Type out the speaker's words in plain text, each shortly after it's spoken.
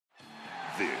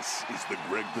This is the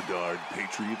Greg Bedard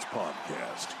Patriots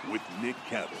Podcast with Nick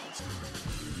Cattles.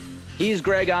 He's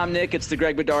Greg, I'm Nick. It's the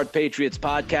Greg Bedard Patriots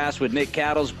Podcast with Nick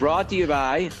Cattles, brought to you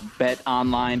by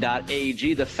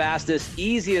betonline.ag, the fastest,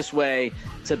 easiest way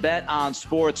to bet on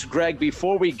sports. Greg,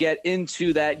 before we get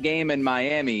into that game in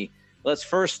Miami, let's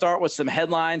first start with some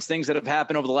headlines, things that have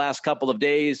happened over the last couple of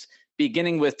days,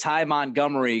 beginning with Ty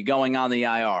Montgomery going on the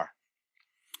IR.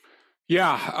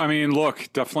 Yeah, I mean, look,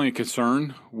 definitely a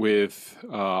concern with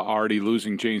already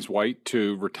losing James White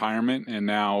to retirement, and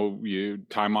now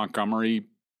Ty Montgomery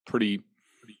pretty,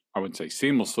 I wouldn't say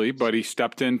seamlessly, but he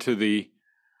stepped into the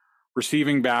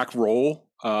receiving back role.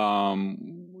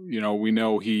 We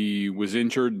know he was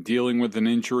injured, dealing with an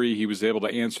injury. He was able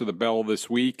to answer the bell this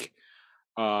week.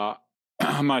 I'm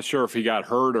not sure if he got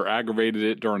hurt or aggravated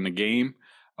it during the game,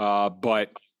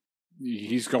 but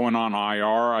he's going on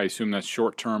IR. I assume that's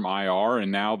short-term IR,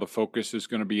 and now the focus is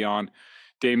going to be on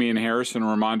Damien Harris and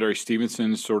Ramondre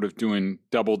Stevenson sort of doing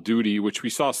double duty, which we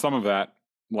saw some of that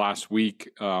last week.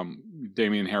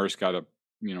 Damien Harris got a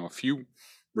few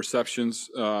receptions.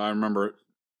 I remember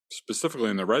specifically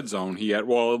in the red zone. He had,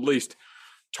 at least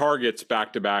targets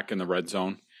back-to-back in the red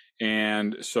zone,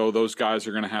 and so those guys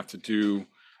are going to have to do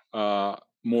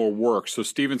more work. So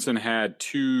Stevenson had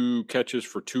 2 catches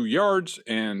for 2 yards,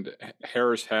 and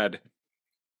Harris had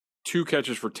 2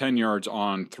 catches for 10 yards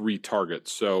on 3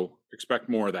 targets. So expect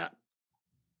more of that.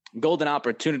 Golden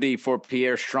opportunity for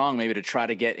Pierre Strong maybe to try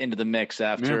to get into the mix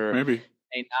after maybe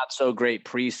a not so great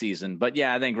preseason. But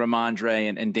yeah, I think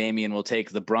Ramondre and Damien will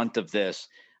take the brunt of this.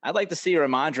 I'd like to see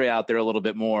Ramondre out there a little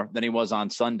bit more than he was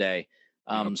on Sunday.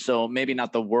 So maybe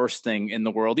not the worst thing in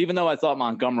the world, even though I thought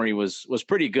Montgomery was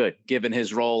pretty good given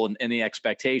his role and the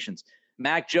expectations.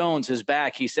 Mac Jones is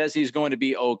back. He says he's going to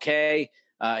be okay.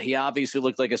 He obviously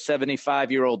looked like a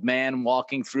 75-year-old man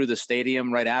walking through the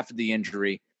stadium right after the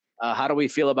injury. How do we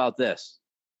feel about this?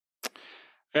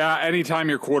 Yeah, anytime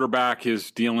your quarterback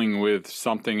is dealing with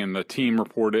something and the team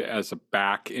reported it as a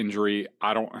back injury,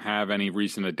 I don't have any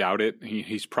reason to doubt it.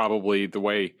 He's probably, the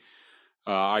way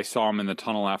I saw him in the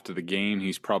tunnel after the game,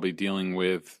 he's probably dealing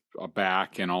with a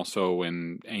back and also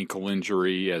an ankle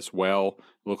injury as well.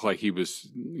 It looked like he was,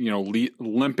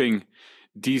 limping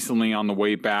decently on the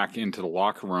way back into the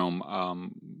locker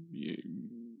room.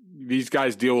 These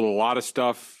guys deal with a lot of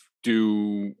stuff.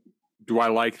 Do I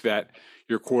like that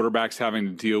your quarterback's having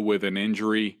to deal with an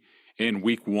injury in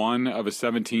week 1 of a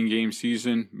 17-game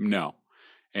season? No.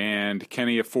 And can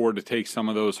he afford to take some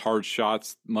of those hard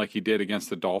shots like he did against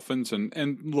the Dolphins?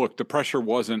 And look, the pressure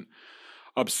wasn't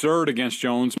absurd against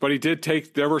Jones, but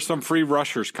there were some free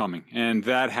rushers coming, and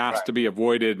that has to be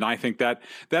avoided. And I think that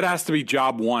has to be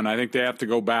job one. I think they have to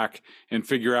go back and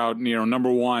figure out,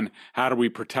 number one, how do we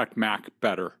protect Mac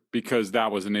better? Because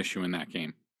that was an issue in that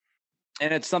game.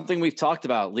 And it's something we've talked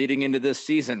about leading into this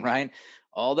season, right?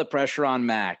 All the pressure on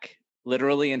Mac,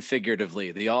 literally and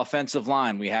figuratively. The offensive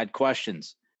line, we had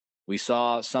questions. We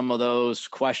saw some of those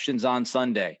questions on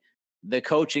Sunday. The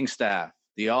coaching staff,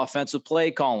 the offensive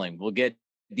play calling, we'll get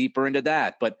deeper into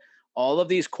that. But all of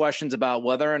these questions about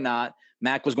whether or not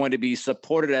Mac was going to be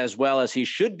supported as well as he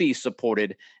should be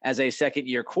supported as a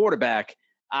second-year quarterback,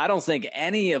 I don't think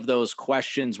any of those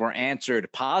questions were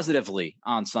answered positively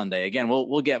on Sunday. Again,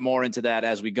 we'll get more into that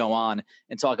as we go on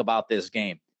and talk about this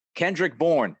game. Kendrick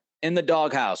Bourne in the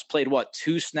doghouse played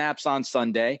 2 snaps on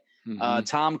Sunday. Mm-hmm.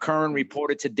 Tom Curran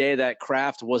reported today that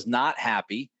Kraft was not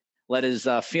happy, let his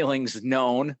feelings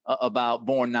known about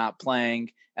Bourne not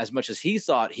playing as much as he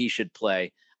thought he should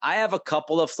play. I have a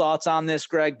couple of thoughts on this,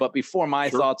 Greg, but before my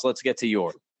thoughts, let's get to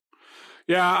yours.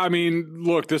 Yeah, I mean,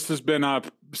 look, this has been a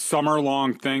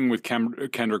summer-long thing with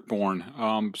Kendrick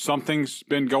Bourne. Something's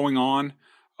been going on.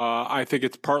 I think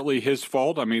it's partly his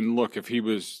fault. I mean, look, if he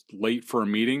was late for a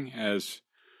meeting, as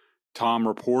Tom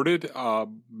reported,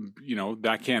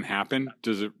 that can't happen.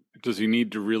 Does he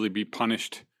need to really be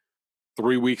punished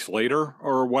 3 weeks later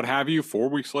or what have you, 4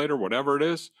 weeks later, whatever it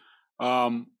is?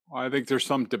 I think there's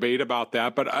some debate about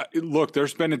that. But look,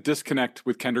 there's been a disconnect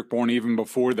with Kendrick Bourne even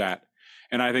before that.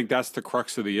 And I think that's the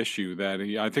crux of the issue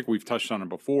I think we've touched on it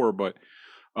before, but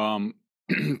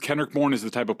Kendrick Bourne is the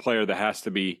type of player that has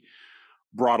to be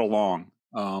brought along,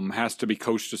 has to be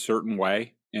coached a certain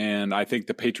way. And I think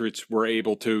the Patriots were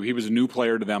able to. He was a new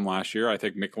player to them last year. I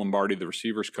think Mick Lombardi, the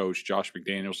receivers coach, Josh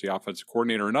McDaniels, the offensive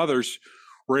coordinator, and others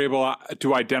were able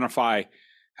to identify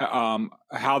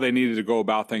how they needed to go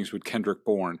about things with Kendrick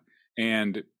Bourne.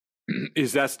 And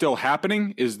is that still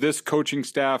happening? Is this coaching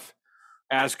staff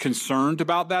as concerned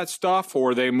about that stuff,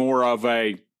 or are they more of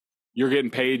a, you're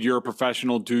getting paid, you're a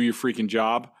professional, do your freaking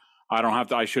job,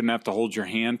 I shouldn't have to hold your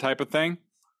hand type of thing?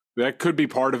 That could be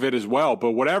part of it as well.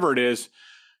 But whatever it is,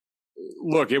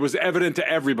 look, it was evident to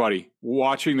everybody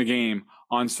watching the game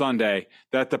on Sunday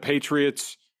that the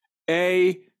Patriots,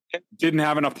 A, didn't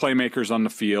have enough playmakers on the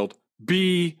field,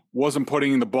 B, wasn't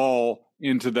putting the ball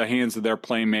into the hands of their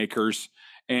playmakers.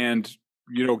 And,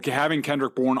 having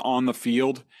Kendrick Bourne on the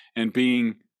field and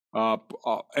being an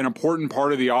important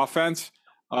part of the offense,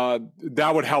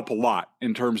 that would help a lot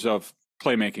in terms of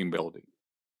playmaking ability.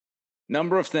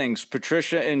 Number of things.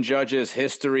 Patricia and Judge's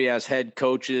history as head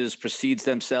coaches precedes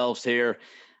themselves here.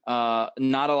 Not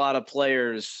a lot of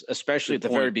players, especially at the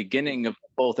very beginning of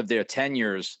both of their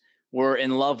tenures, were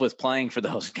in love with playing for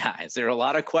those guys. There are a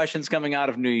lot of questions coming out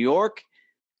of New York.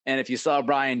 And if you saw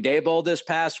Brian Daboll this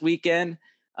past weekend,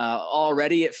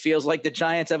 already it feels like the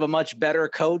Giants have a much better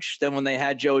coach than when they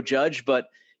had Joe Judge. But,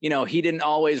 he didn't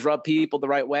always rub people the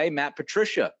right way. Matt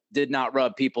Patricia did not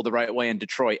rub people the right way in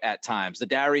Detroit at times. The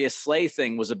Darius Slay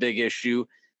thing was a big issue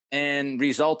and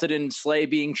resulted in Slay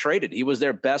being traded. He was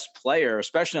their best player,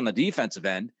 especially on the defensive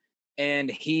end. And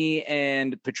he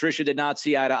and Patricia did not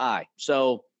see eye to eye.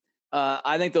 So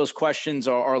I think those questions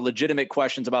are legitimate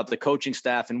questions about the coaching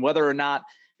staff and whether or not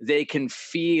they can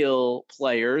feel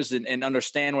players and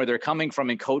understand where they're coming from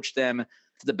and coach them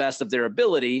to the best of their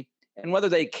ability, and whether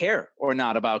they care or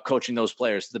not about coaching those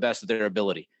players to the best of their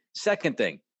ability. Second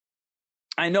thing,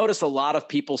 I notice a lot of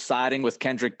people siding with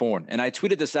Kendrick Bourne, and I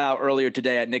tweeted this out earlier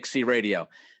today at Nick C Radio.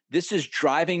 This is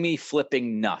driving me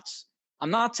flipping nuts. I'm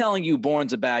not telling you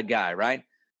Bourne's a bad guy, right?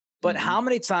 But how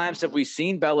many times have we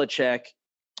seen Belichick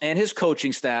and his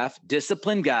coaching staff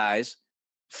discipline guys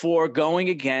for going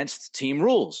against team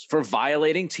rules, for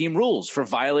violating team rules, for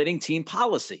violating team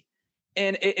policy?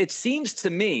 And it seems to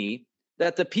me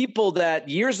that the people that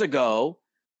years ago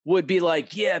would be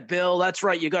like, yeah, Bill, that's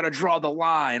right, you got to draw the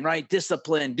line, right?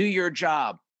 Discipline, do your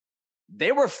job.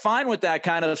 They were fine with that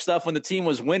kind of stuff when the team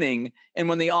was winning and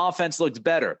when the offense looked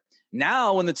better.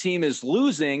 Now, when the team is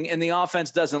losing and the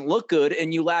offense doesn't look good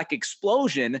and you lack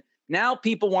explosion, now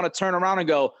people want to turn around and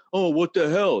go, oh, what the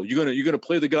hell? You're gonna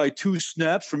play the guy 2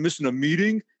 snaps for missing a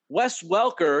meeting? Wes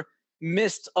Welker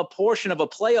missed a portion of a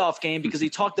playoff game because he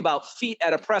talked about feet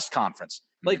at a press conference.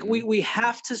 Like, we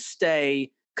have to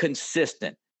stay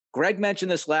consistent. Greg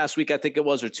mentioned this last week, I think it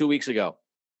was, or 2 weeks ago.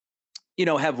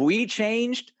 Have we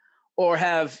changed, or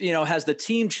has the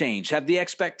team changed? Have the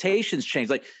expectations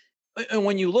changed? Like, and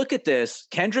when you look at this,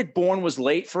 Kendrick Bourne was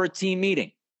late for a team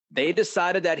meeting. They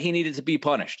decided that he needed to be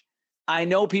punished. I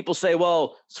know people say,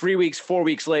 well, 3 weeks, 4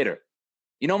 weeks later.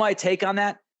 My take on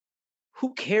that?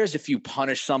 Who cares if you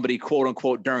punish somebody, quote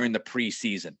unquote, during the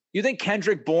preseason? You think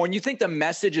Kendrick Bourne, you think the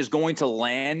message is going to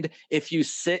land if you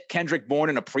sit Kendrick Bourne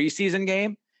in a preseason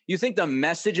game? You think the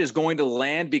message is going to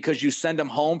land because you send him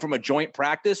home from a joint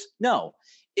practice? No.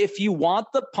 If you want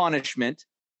the punishment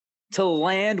to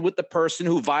land with the person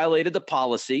who violated the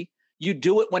policy, you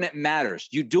do it when it matters.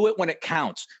 You do it when it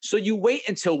counts. So you wait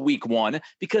until week 1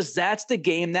 because that's the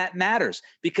game that matters.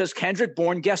 Because Kendrick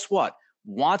Bourne, guess what?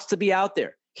 Wants to be out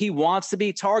there. He wants to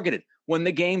be targeted when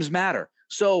the games matter.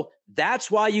 So that's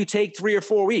why you take 3 or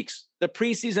 4 weeks. The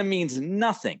preseason means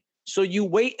nothing. So you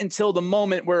wait until the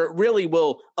moment where it really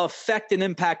will affect and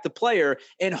impact the player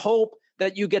and hope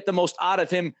that you get the most out of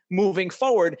him moving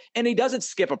forward. And he doesn't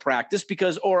skip a practice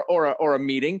because, or a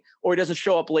meeting, or he doesn't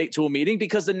show up late to a meeting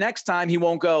because the next time he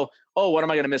won't go, oh, what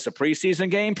am I going to miss, a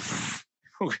preseason game?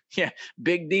 Yeah,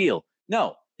 big deal.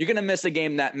 No, you're going to miss a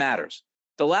game that matters.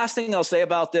 The last thing I'll say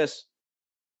about this,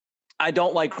 I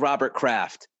don't like Robert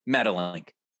Kraft meddling.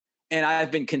 And I've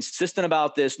been consistent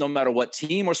about this no matter what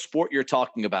team or sport you're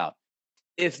talking about.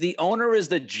 If the owner is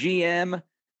the GM,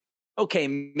 okay,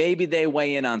 maybe they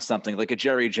weigh in on something like a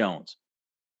Jerry Jones.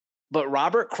 But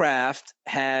Robert Kraft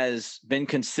has been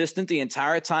consistent the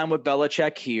entire time with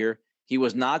Belichick here. He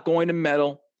was not going to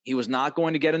meddle. He was not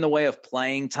going to get in the way of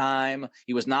playing time.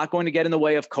 He was not going to get in the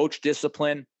way of coach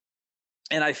discipline.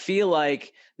 And I feel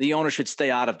like the owner should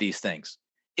stay out of these things.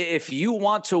 If you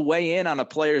want to weigh in on a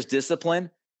player's discipline,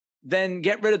 then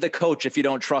get rid of the coach if you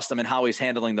don't trust him and how he's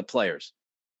handling the players.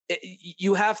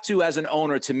 You have to, as an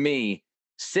owner, to me,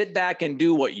 sit back and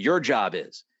do what your job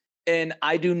is. And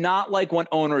I do not like when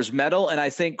owners meddle. And I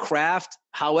think Kraft,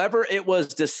 however it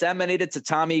was disseminated to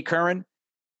Tommy Curran,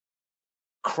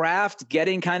 Kraft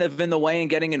getting kind of in the way and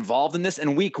getting involved in this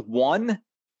in week 1,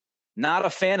 not a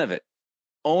fan of it.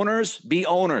 Owners, be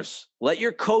owners. Let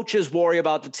your coaches worry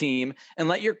about the team and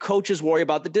let your coaches worry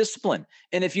about the discipline.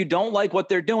 And if you don't like what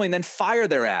they're doing, then fire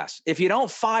their ass. If you don't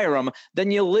fire them,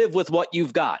 then you live with what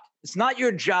you've got. It's not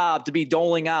your job to be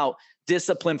doling out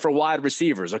discipline for wide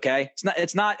receivers. Okay.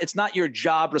 It's not your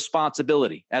job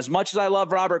responsibility. As much as I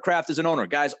love Robert Kraft as an owner,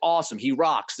 guy's awesome. He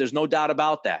rocks. There's no doubt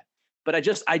about that. But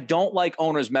I don't like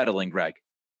owners meddling, Greg.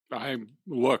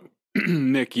 Look,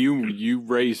 Nick, you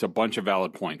raise a bunch of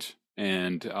valid points.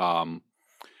 And,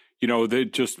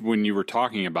 just when you were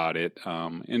talking about it,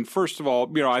 and first of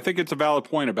all, I think it's a valid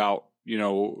point about,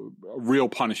 real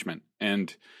punishment.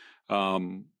 And,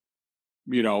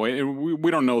 we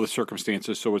don't know the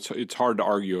circumstances, so it's hard to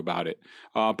argue about it.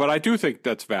 But I do think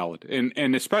that's valid.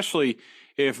 And especially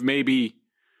if maybe,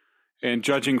 and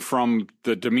judging from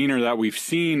the demeanor that we've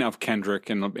seen of Kendrick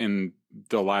in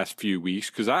the last few weeks,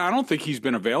 because I don't think he's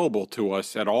been available to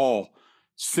us at all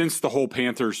since the whole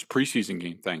Panthers preseason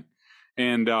game thing.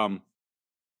 And,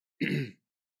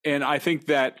 and I think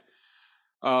that,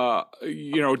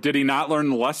 did he not learn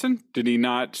the lesson? Did he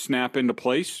not snap into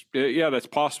place? Yeah, that's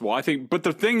possible. I think, but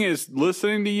the thing is,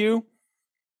 listening to you,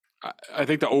 I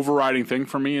think the overriding thing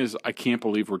for me is I can't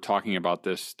believe we're talking about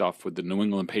this stuff with the New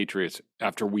England Patriots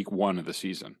after week 1 of the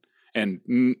season, and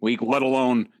let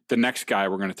alone the next guy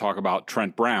we're going to talk about,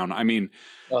 Trent Brown. I mean,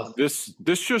 this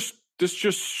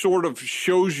just sort of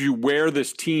shows you where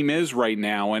this team is right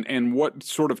now, and what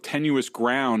sort of tenuous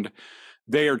ground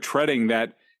they are treading.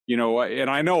 That, and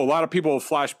I know a lot of people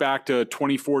flash back to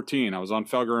 2014. I was on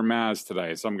Felger and Maz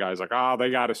today. Some guys like,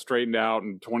 they got it straightened out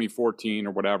in 2014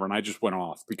 or whatever. And I just went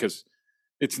off because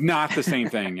it's not the same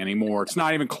thing anymore. It's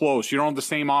not even close. You don't have the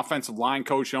same offensive line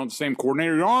coach. You don't have the same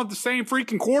coordinator. You don't have the same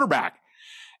freaking quarterback.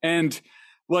 And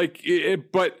but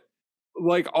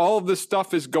all of this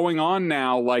stuff is going on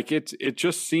now. Like it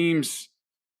just seems,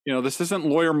 this isn't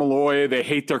Lawyer Malloy, they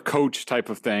hate their coach type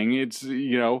of thing. It's,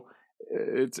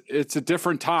 it's a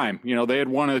different time. They had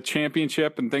won a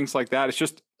championship and things like that. It's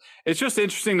just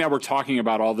interesting that we're talking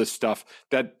about all this stuff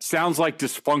that sounds like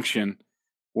dysfunction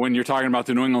when you're talking about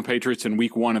the New England Patriots in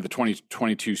week 1 of the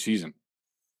 2022 season.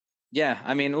 Yeah.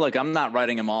 I mean, look, I'm not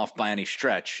writing him off by any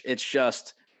stretch. It's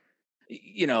just,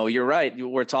 you're right.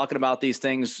 We're talking about these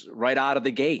things right out of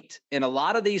the gate. And a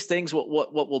lot of these things,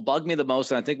 what will bug me the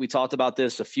most, and I think we talked about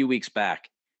this a few weeks back,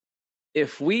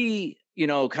 if we,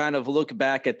 kind of look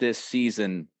back at this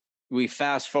season, we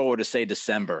fast forward to say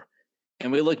December,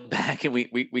 and we look back and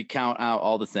we count out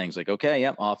all the things like, okay,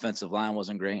 yep, offensive line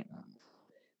wasn't great.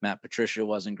 Matt Patricia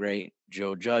wasn't great.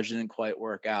 Joe Judge didn't quite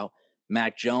work out.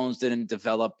 Mac Jones didn't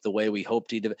develop the way we hoped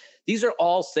he did. These are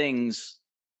all things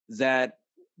that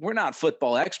we're not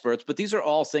football experts, but these are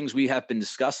all things we have been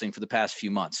discussing for the past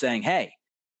few months, saying, hey,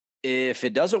 if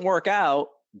it doesn't work out,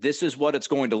 this is what it's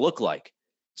going to look like.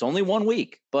 It's only 1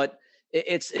 week, but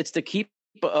it's to keep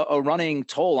a running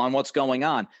toll on what's going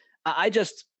on.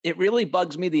 It really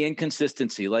bugs me, the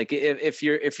inconsistency. Like if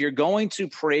you're going to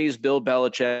praise Bill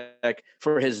Belichick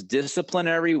for his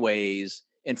disciplinary ways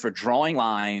and for drawing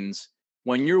lines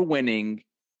when you're winning,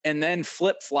 and then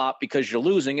flip-flop because you're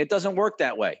losing, it doesn't work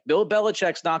that way. Bill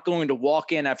Belichick's not going to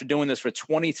walk in after doing this for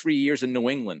 23 years in New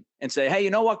England and say, hey, you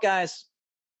know what, guys?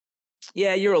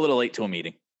 Yeah, you're a little late to a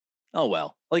meeting. Oh,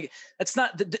 well. Like, that's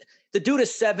not the dude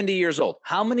is 70 years old.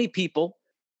 How many people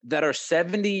that are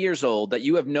 70 years old that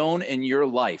you have known in your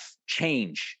life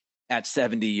change at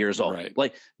 70 years old? Right.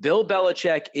 Like, Bill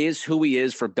Belichick is who he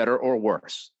is, for better or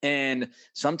worse. And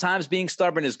sometimes being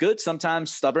stubborn is good.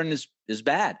 Sometimes stubborn is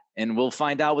bad. And we'll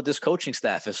find out with this coaching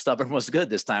staff if stubborn was good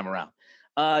this time around.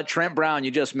 Trent Brown,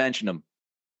 you just mentioned him.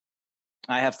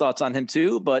 I have thoughts on him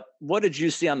too, but what did you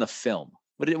see on the film?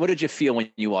 What did you feel when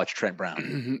you watched Trent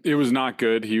Brown? It was not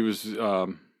good. He was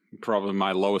probably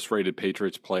my lowest rated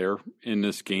Patriots player in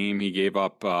this game. He gave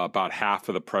up about half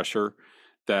of the pressure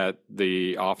that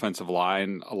the offensive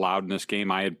line allowed in this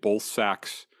game. I had both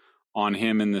sacks on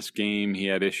him in this game. He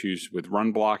had issues with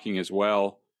run blocking as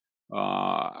well.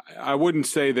 I wouldn't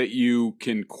say that you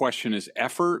can question his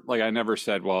effort. Like, I never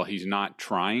said, well, he's not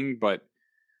trying, but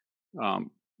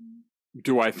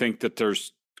do I think that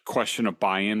there's question of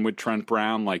buy-in with Trent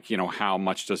Brown? Like, how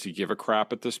much does he give a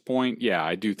crap at this point? Yeah,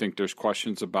 I do think there's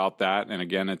questions about that. And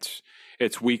again,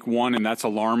 it's week 1, and that's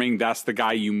alarming. That's the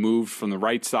guy you moved from the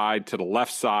right side to the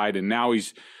left side, and now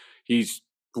he's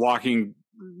blocking.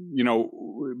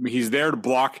 He's there to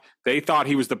block. They thought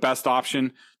he was the best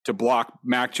option to block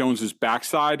Mac Jones's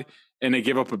backside, and they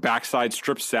give up a backside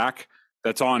strip sack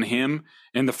that's on him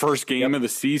in the first game of the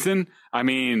season. I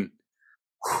mean,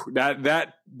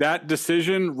 that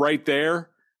decision right there.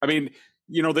 I mean,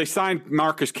 they signed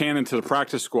Marcus Cannon to the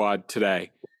practice squad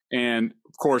today, and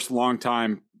of course,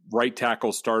 longtime right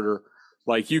tackle starter.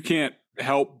 Like, you can't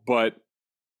help but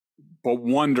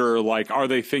wonder, like, are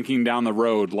they thinking down the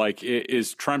road? Like,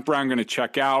 is Trent Brown going to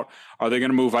check out? Are they going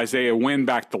to move Isaiah Wynn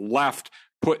back to left,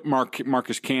 put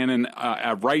Marcus Cannon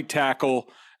at right tackle.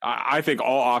 I think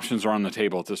all options are on the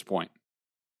table at this point.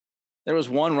 There was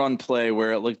one run play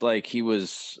where it looked like he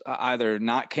was either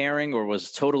not caring or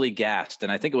was totally gassed,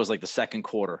 and I think it was like the second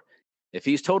quarter. If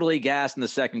he's totally gassed in the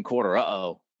second quarter,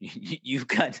 you've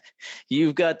got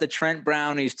the Trent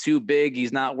Brown. He's too big.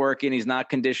 He's not working. He's not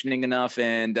conditioning enough,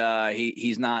 and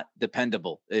he's not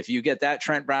dependable. If you get that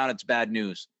Trent Brown, it's bad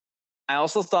news. I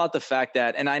also thought the fact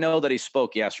that, and I know that he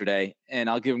spoke yesterday, and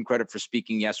I'll give him credit for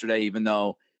speaking yesterday, even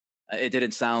though it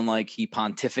didn't sound like he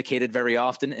pontificated very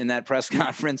often in that press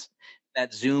conference,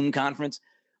 that Zoom conference.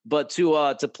 But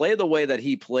to play the way that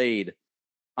he played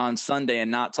on Sunday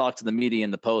and not talk to the media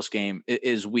in the post game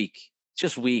is weak.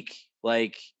 Just weak.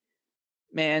 Like,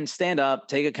 man, stand up,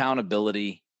 take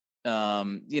accountability.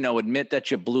 Admit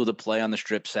that you blew the play on the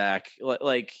strip sack.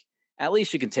 Like, at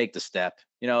least you can take the step.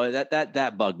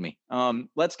 That bugged me.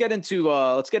 Let's get into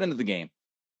the game.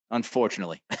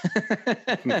 Unfortunately,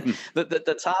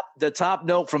 the top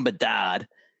note from Bedard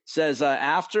says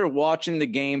after watching the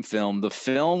game film, the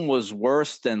film was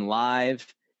worse than live.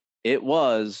 It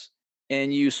was,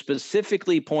 and you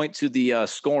specifically point to the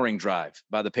scoring drive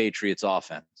by the Patriots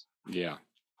offense. Yeah.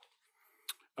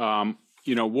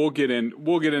 We'll get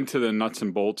into the nuts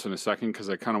and bolts in a second because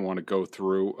I kind of want to go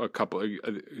through a couple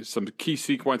some key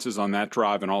sequences on that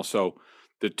drive and also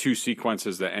the two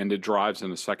sequences that ended drives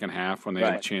in the second half when they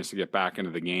had a chance to get back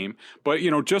into the game. But,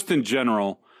 just in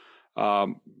general,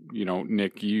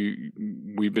 Nick,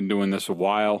 we've been doing this a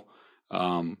while.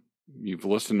 You've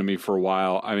listened to me for a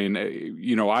while. I mean,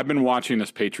 I've been watching this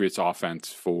Patriots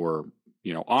offense for,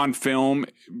 on film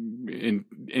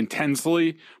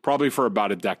intensely, probably for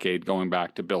about a decade, going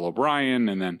back to Bill O'Brien.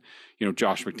 And then,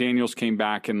 Josh McDaniels came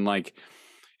back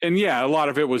and yeah, a lot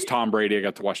of it was Tom Brady. I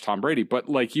got to watch Tom Brady, but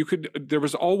there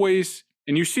was always,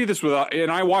 and you see this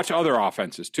and I watch other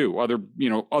offenses too,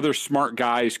 other smart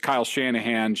guys, Kyle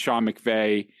Shanahan, Sean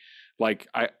McVay.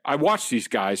 I watch these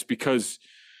guys because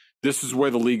this is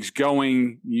where the league's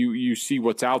going. You see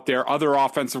what's out there. Other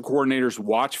offensive coordinators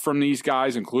watch from these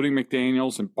guys, including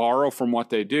McDaniels, and borrow from what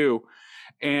they do.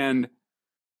 And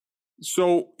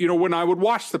so, when I would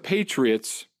watch the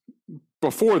Patriots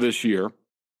before this year,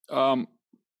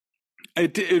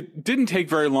 it didn't take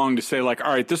very long to say, all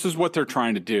right, this is what they're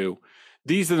trying to do.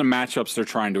 These are the matchups they're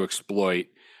trying to exploit.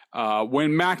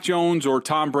 When Mac Jones or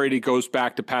Tom Brady goes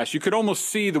back to pass, you could almost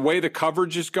see the way the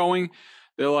coverage is going.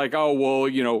 They're like, oh,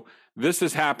 well, this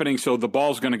is happening, so the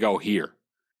ball's going to go here.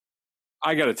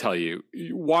 I got to tell you,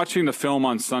 watching the film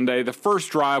on Sunday, the first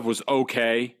drive was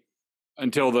okay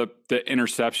until the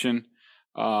interception,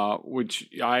 which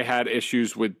I had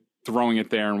issues with throwing it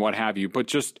there and what have you. But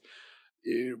just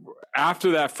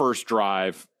after that first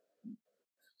drive,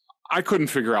 I couldn't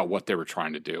figure out what they were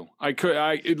trying to do.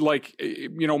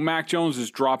 Mac Jones is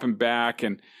dropping back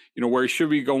and, where he should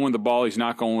be going with the ball, he's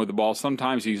not going with the ball.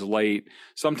 Sometimes he's late.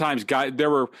 Sometimes there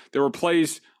were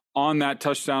plays on that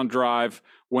touchdown drive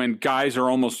when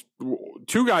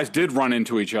two guys did run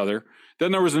into each other.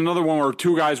 Then there was another one where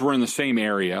two guys were in the same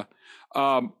area.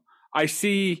 I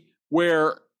see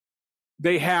where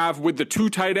they have with the two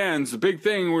tight ends, the big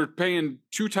thing, we're paying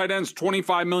two tight ends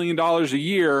 $25 million a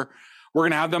year. We're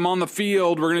going to have them on the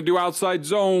field. We're going to do outside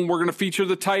zone. We're going to feature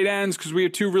the tight ends because we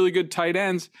have two really good tight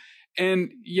ends.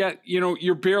 And yet,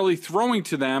 you're barely throwing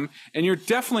to them, and you're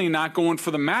definitely not going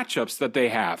for the matchups that they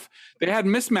have. They had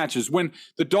mismatches. When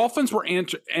the Dolphins were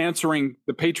answering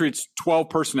the Patriots' 12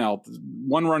 personnel,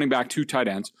 one running back, two tight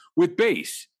ends, with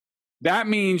base, that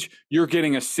means you're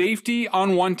getting a safety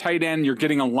on one tight end, you're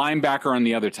getting a linebacker on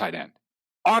the other tight end.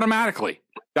 Automatically.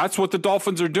 That's what the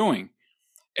Dolphins are doing.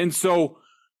 And so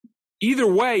either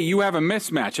way, you have a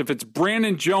mismatch. If it's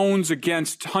Brandon Jones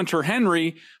against Hunter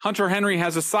Henry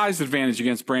has a size advantage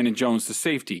against Brandon Jones, the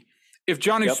safety. If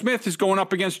Jonnu Smith is going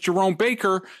up against Jerome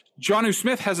Baker, Jonnu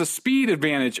Smith has a speed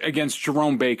advantage against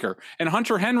Jerome Baker. And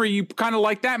Hunter Henry, you kind of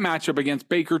like that matchup against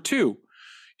Baker too.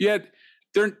 Yet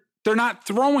they're not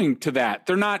throwing to that.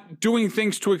 They're not doing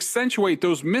things to accentuate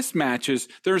those mismatches.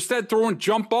 They're instead throwing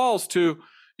jump balls to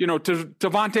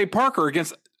Devontae Parker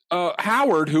against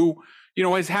Howard, who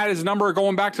has had his number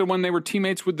going back to when they were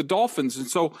teammates with the Dolphins. And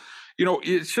so,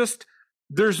 it's just,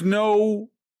 there's no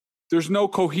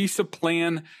cohesive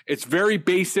plan. It's very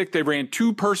basic. They ran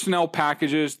two personnel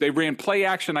packages. They ran play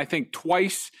action, I think,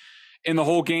 twice in the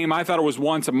whole game. I thought it was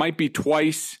once. It might be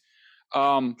twice.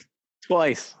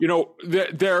 Twice.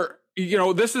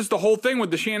 This is the whole thing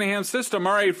with the Shanahan system.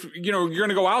 All right, you're going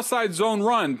to go outside zone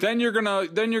run, then you're going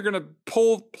to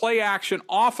pull play action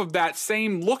off of that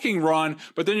same looking run,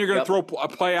 but then you're going to throw a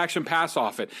play action pass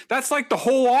off it. That's like the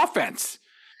whole offense.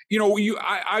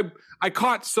 I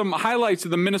caught some highlights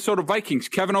of the Minnesota Vikings.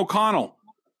 Kevin O'Connell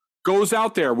goes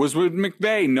out there, was with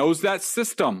McVay, knows that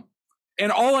system.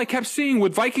 And all I kept seeing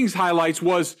with Vikings highlights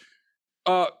was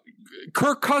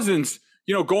Kirk Cousins,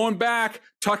 going back,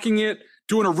 tucking it,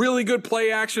 doing a really good play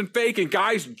action fake, and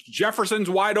guys, Jefferson's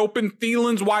wide open,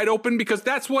 Thielen's wide open, because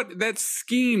that's that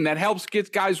scheme that helps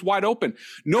get guys wide open.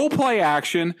 No play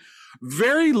action,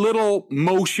 very little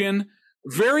motion,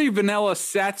 very vanilla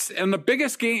sets, and the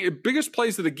biggest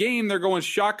plays of the game, they're going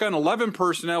shotgun 11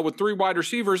 personnel with 3 wide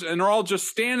receivers, and they're all just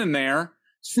standing there,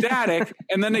 static,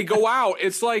 and then they go out.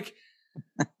 It's like,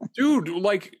 dude,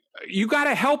 like, you got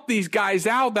to help these guys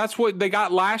out. That's what they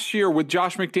got last year with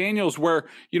Josh McDaniels, where,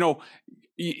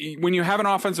 when you have an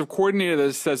offensive coordinator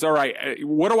that says, all right,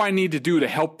 what do I need to do to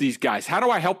help these guys? How do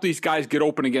I help these guys get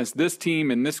open against this team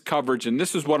and this coverage? And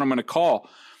this is what I'm going to call.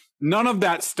 None of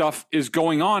that stuff is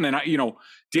going on. And,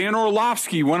 Dan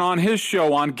Orlovsky went on his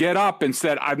show on Get Up and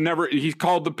said, he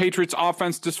called the Patriots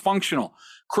offense dysfunctional.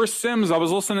 Chris Sims, I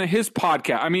was listening to his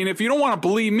podcast. I mean, if you don't want to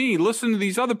believe me, listen to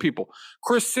these other people.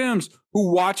 Chris Sims,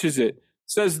 who watches it,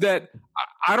 says that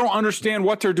I don't understand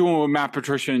what they're doing with Matt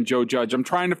Patricia and Joe Judge. I'm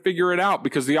trying to figure it out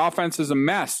because the offense is a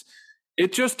mess.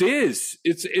 It just is.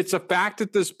 It's a fact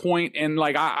at this point. And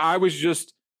like, I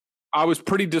was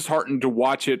pretty disheartened to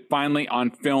watch it finally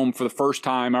on film for the first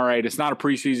time. All right, it's not a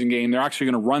preseason game. They're actually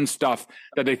going to run stuff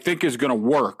that they think is going to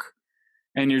work.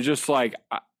 And you're just like,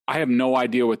 I have no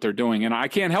idea what they're doing. And I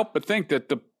can't help but think that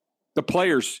the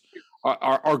players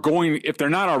are going, if they're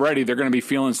not already, they're going to be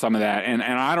feeling some of that. And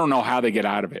I don't know how they get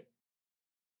out of it.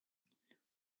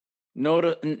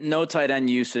 No tight end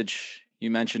usage. You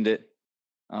mentioned it.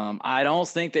 I don't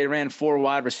think they ran 4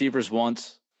 wide receivers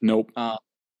once. Nope.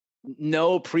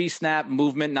 No pre-snap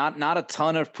movement, not a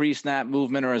ton of pre-snap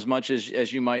movement, or as much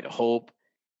as you might hope.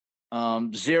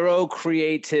 Zero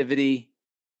creativity,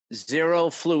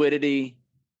 zero fluidity,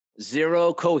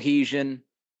 zero cohesion,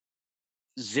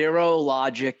 zero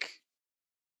logic,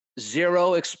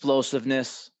 zero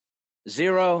explosiveness,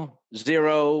 0,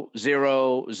 0,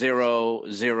 0, 0,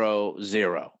 0,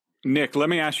 0. Nick, let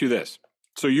me ask you this.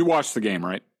 So you watched the game,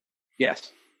 right?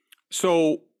 Yes.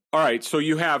 So, all right. So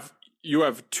you have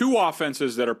 2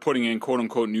 offenses that are putting in quote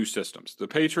unquote new systems, the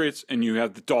Patriots, and you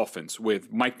have the Dolphins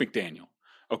with Mike McDaniel.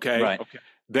 Okay. Right. Okay.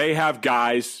 They have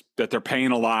guys that they're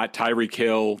paying a lot. Tyreek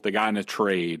Hill, the guy in a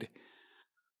trade.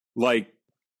 Like,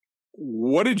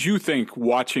 what did you think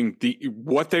watching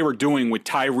what they were doing with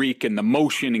Tyreek and the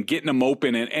motion and getting them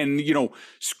open and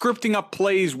scripting up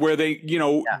plays where they,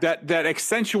 that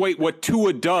accentuate what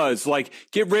Tua does, like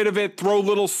get rid of it, throw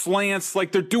little slants,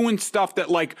 like they're doing stuff that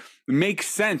like makes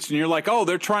sense. And you're like, oh,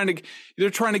 they're trying to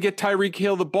get Tyreek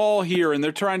Hill the ball here. And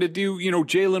they're trying to do,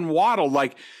 Jalen Waddle.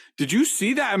 Like, did you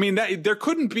see that? I mean, there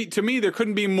couldn't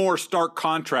be more stark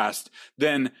contrast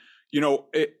than,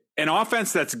 an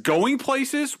offense that's going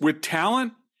places with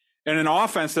talent and an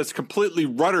offense that's completely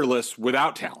rudderless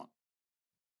without talent.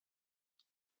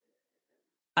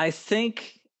 I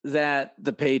think that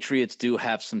the Patriots do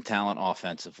have some talent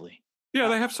offensively. Yeah,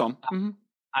 they have some. Mm-hmm.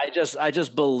 I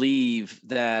just believe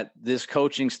that this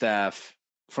coaching staff,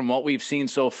 from what we've seen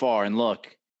so far, and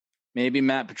look, maybe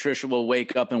Matt Patricia will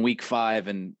wake up in week 5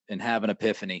 and have an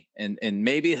epiphany, and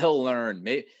maybe he'll learn.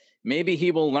 Maybe he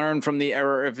will learn from the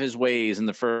error of his ways in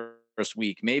the first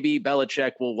week. Maybe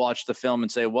Belichick will watch the film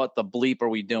and say, what the bleep are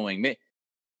we doing?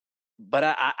 But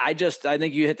I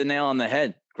think you hit the nail on the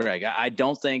head, Greg. I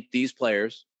don't think these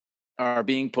players are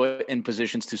being put in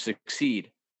positions to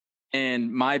succeed.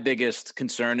 And my biggest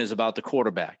concern is about the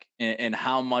quarterback and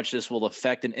how much this will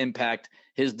affect and impact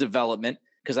his development.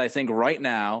 Because I think right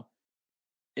now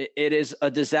it is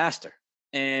a disaster.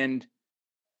 And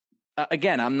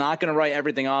again, I'm not going to write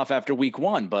everything off after week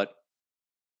 1, but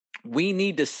we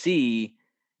need to see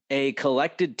a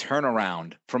collected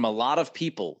turnaround from a lot of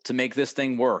people to make this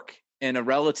thing work in a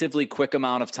relatively quick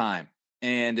amount of time.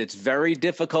 And it's very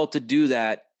difficult to do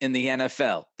that in the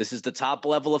NFL. This is the top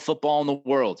level of football in the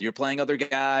world. You're playing other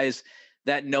guys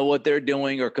that know what they're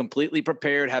doing, are completely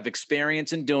prepared, have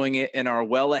experience in doing it, and are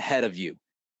well ahead of you.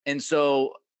 And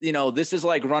so, this is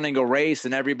like running a race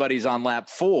and everybody's on lap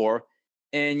 4.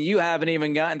 And you haven't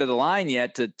even gotten to the line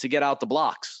yet to get out the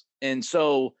blocks. And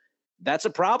so that's a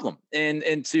problem.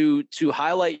 And to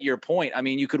highlight your point, I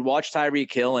mean, you could watch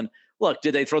Tyreek Hill and look,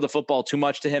 did they throw the football too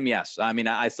much to him? Yes. I mean,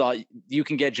 I thought you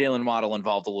can get Jalen Waddle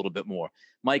involved a little bit more.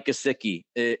 Mike Gesicki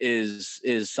is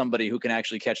somebody who can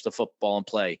actually catch the football and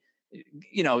play.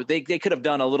 They could have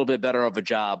done a little bit better of a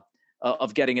job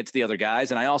of getting it to the other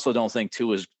guys. And I also don't think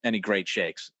Tua is any great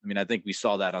shakes. I mean, I think we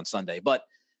saw that on Sunday. But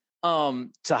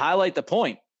to highlight the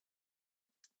point,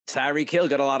 Tyreek Hill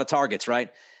got a lot of targets,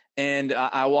 right? And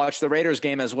I watched the Raiders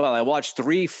game as well. I watched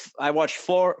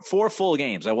four full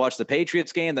games. I watched the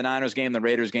Patriots game, the Niners game, the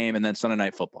Raiders game, and then Sunday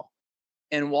Night Football.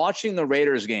 And watching the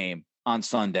Raiders game on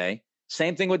Sunday,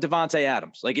 same thing with Devontae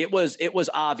Adams. Like it was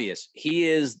obvious. He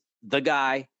is the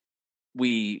guy.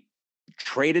 We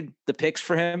traded the picks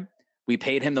for him. We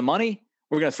paid him the money.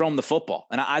 We're going to throw him the football.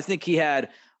 And I think he had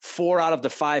 4 out of the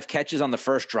 5 catches on the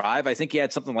first drive. I think he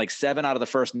had something like 7 out of the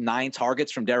first 9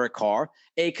 targets from Derek Carr,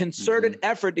 a concerted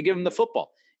effort to give him the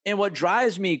football. And what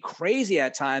drives me crazy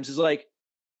at times is like,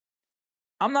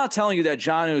 I'm not telling you that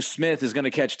Jonnu Smith is going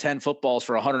to catch 10 footballs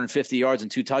for 150 yards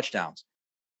and 2 touchdowns.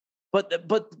 But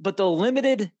the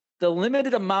limited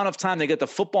amount of time they get the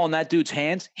football in that dude's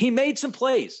hands, he made some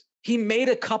plays. He made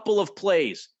a couple of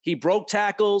plays. He broke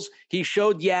tackles. He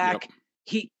showed yak.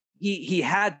 Yep. He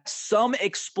had some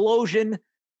explosion.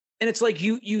 And it's like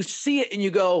you see it and you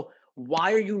go,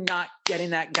 why are you not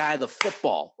getting that guy the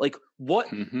football? Like what?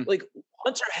 Like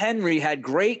Hunter Henry had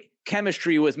great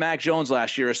chemistry with Mac Jones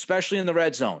last year, especially in the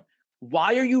red zone.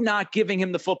 Why are you not giving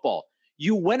him the football?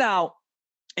 You went out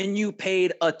and you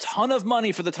paid a ton of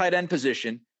money for the tight end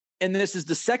position. And this is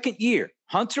the second year.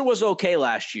 Hunter was okay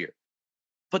last year.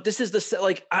 But this is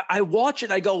I watch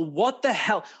it. I go, what the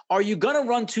hell? Are you going to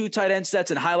run 2 tight end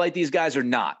sets and highlight these guys or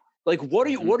not? Like, what are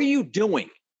you doing?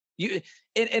 And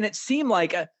it seemed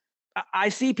like I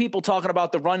see people talking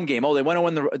about the run game. Oh, they went to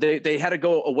win they had to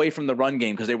go away from the run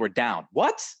game because they were down.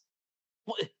 What?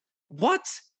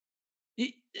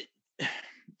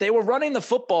 They were running the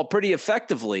football pretty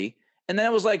effectively. And then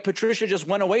it was like Patricia just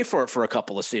went away for it for a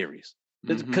couple of series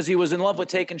because he was in love with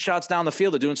taking shots down the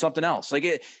field or doing something else. Like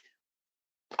it.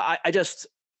 I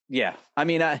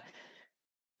mean,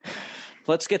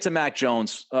 let's get to Mac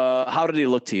Jones. How did he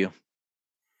look to you?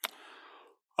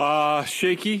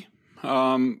 Shaky.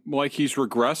 Like he's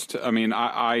regressed. I mean,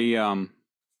 I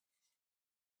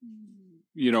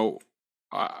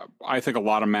think a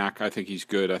lot of Mac. I think he's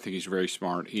good. I think he's very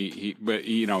smart. But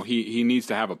he needs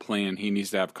to have a plan. He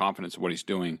needs to have confidence in what he's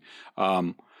doing.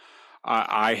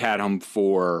 I had him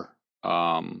for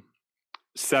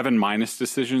 7 minus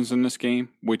decisions in this game,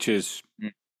 which is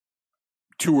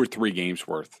 2 or 3 games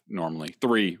worth normally,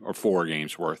 3 or 4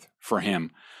 games worth for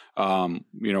him.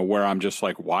 Where I'm just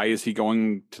like, why is he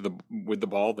going with the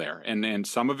ball there? And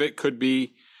some of it could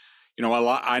be,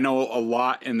 I know a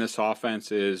lot in this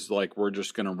offense is like, we're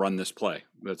just going to run this play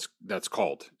that's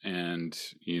called and,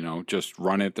 just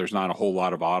run it. There's not a whole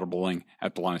lot of audibling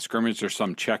at the line of scrimmage. There's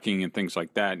some checking and things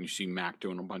like that. And you see Mac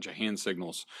doing a bunch of hand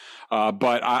signals.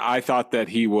 But I thought that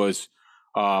he was,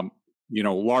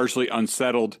 largely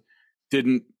unsettled,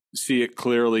 didn't see it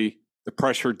clearly. The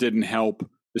pressure didn't help.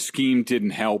 The scheme didn't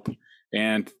help.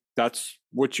 And that's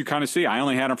what you kind of see. I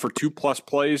only had him for 2+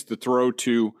 plays to throw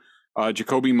to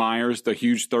Jakobi Meyers, the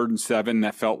huge 3rd and 7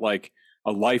 that felt like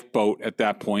a lifeboat at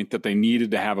that point, that they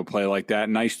needed to have a play like that.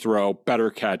 Nice throw, better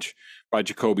catch by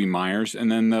Jakobi Meyers.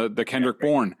 And then the Kendrick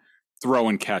Bourne throw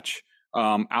and catch.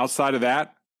 Outside of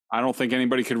that, I don't think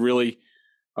anybody could really,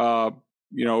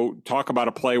 talk about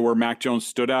a play where Mac Jones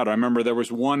stood out. I remember there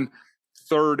was one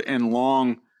 3rd and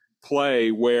long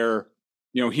play where,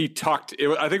 he tucked it.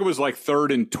 I think it was like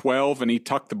 3rd and 12 and he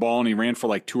tucked the ball and he ran for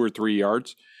like 2 or 3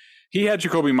 yards. He had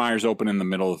Jakobi Meyers open in the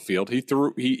middle of the field.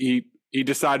 He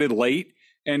decided late.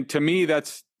 And to me,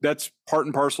 that's part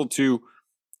and parcel to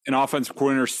an offensive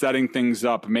coordinator setting things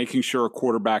up, making sure a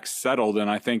quarterback's settled. And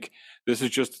I think this is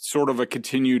just sort of a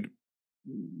continued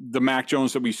the Mac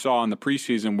Jones that we saw in the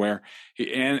preseason where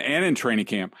and in training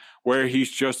camp, where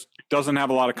he's just doesn't have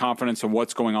a lot of confidence in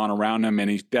what's going on around him.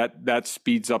 And that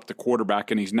speeds up the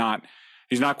quarterback and he's not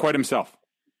quite himself.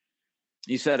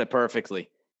 You said it perfectly.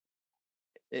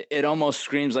 It almost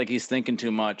screams like he's thinking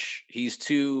too much. He's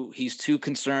too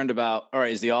concerned about, all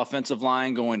right, is the offensive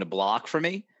line going to block for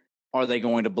me? Are they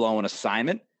going to blow an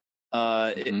assignment?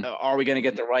 Are we going to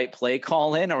get the right play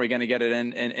call in? Are we going to get it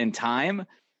in time?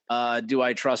 Do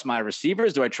I trust my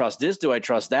receivers? Do I trust this? Do I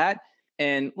trust that?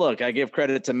 And look, I give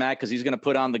credit to Matt because he's going to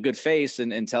put on the good face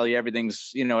and tell you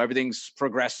everything's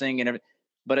progressing and everything.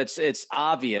 But it's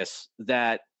obvious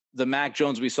that the Mac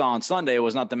Jones we saw on Sunday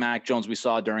was not the Mac Jones we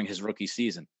saw during his rookie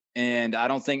season. And I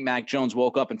don't think Mac Jones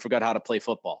woke up and forgot how to play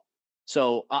football.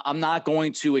 So I'm not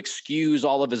going to excuse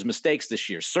all of his mistakes this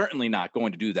year. Certainly not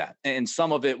going to do that. And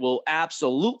some of it will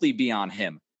absolutely be on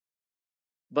him.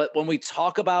 But when we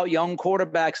talk about young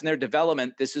quarterbacks and their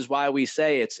development, this is why we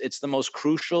say it's the most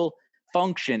crucial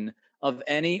function of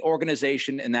any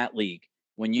organization in that league.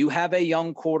 When you have a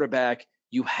young quarterback,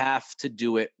 you have to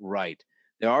do it right.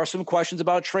 There are some questions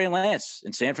about Trey Lance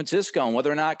in San Francisco and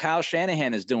whether or not Kyle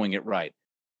Shanahan is doing it right.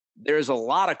 there's a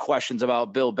lot of questions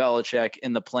about Bill Belichick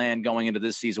in the plan going into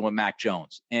this season with Mac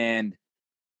Jones. And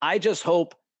I just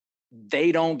hope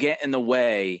they don't get in the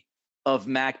way of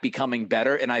Mac becoming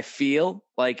better. And I feel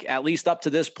like, at least up to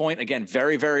this point, again,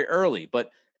 very, very early, but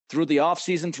through the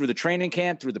offseason, through the training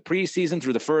camp, through the preseason,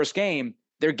 through the first game,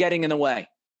 they're getting in the way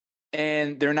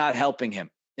and they're not helping him.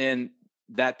 And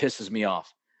that pisses me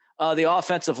off. The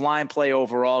offensive line play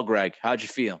overall, Greg, how'd you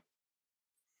feel?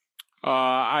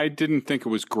 I didn't think it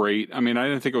was great. I mean, I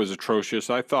didn't think it was atrocious.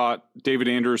 I thought David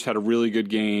Andrews had a really good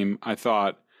game. I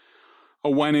thought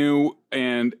Onwenu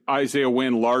and Isaiah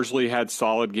Wynn largely had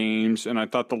solid games, and I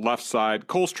thought the left side,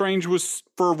 Cole Strange was,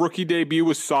 for a rookie debut,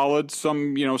 was solid.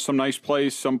 Some nice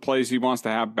plays, some plays he wants to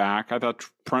have back. I thought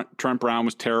Trent Brown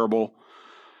was terrible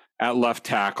at left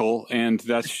tackle, and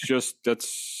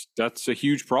that's a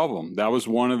huge problem. That was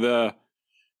one of the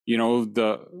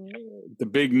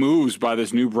big moves by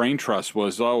this new brain trust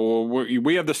was,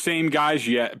 we have the same guys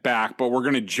yet back, but we're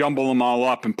going to jumble them all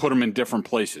up and put them in different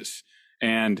places.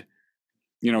 And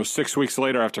 6 weeks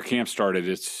later after camp started,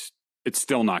 it's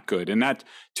still not good. And that,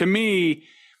 to me,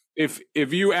 if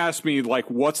you ask me,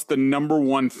 like, what's the number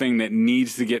one thing that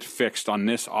needs to get fixed on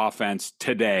this offense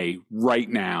today, right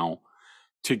now,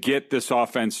 to get this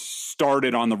offense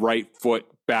started on the right foot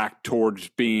back towards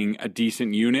being a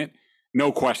decent unit,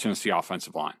 no question it's the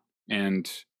offensive line. And,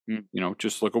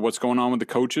 just look at what's going on with the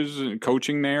coaches and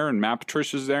coaching there, and Matt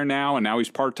Patricia's there now, and now he's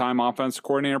part-time offensive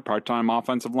coordinator, part-time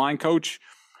offensive line coach.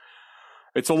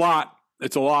 It's a lot.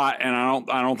 And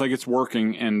I don't think it's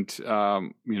working. And,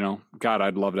 God,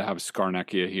 I'd love to have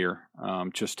Scarnecchia here,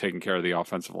 just taking care of the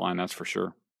offensive line, that's for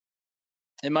sure.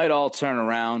 It might all turn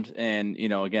around and,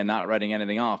 again, not writing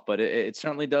anything off, but it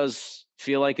certainly does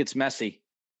feel like it's messy.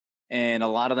 And a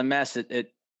lot of the mess,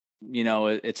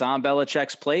 it's on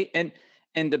Belichick's plate. And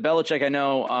the Belichick, I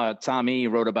know Tom E.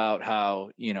 wrote about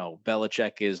how,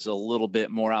 Belichick is a little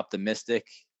bit more optimistic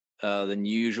than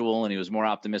usual. And he was more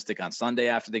optimistic on Sunday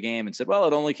after the game and said, well,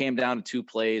 it only came down to 2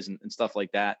 plays and stuff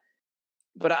like that.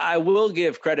 But I will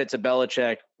give credit to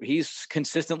Belichick. He's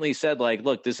consistently said, like,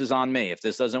 look, this is on me. If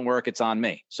this doesn't work, it's on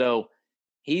me. So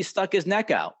he stuck his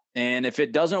neck out. And if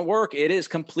it doesn't work, it is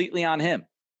completely on him.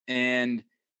 And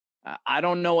I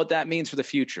don't know what that means for the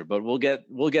future, but we'll get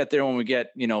there when we get,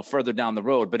 further down the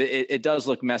road. But it does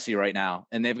look messy right now.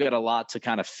 And they've got a lot to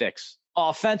kind of fix.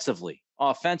 Offensively,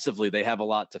 they have a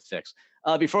lot to fix.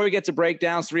 Before we get to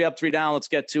breakdowns, 3 up, 3 down, let's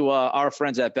get to our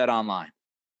friends at BetOnline.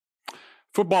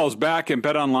 Football is back, and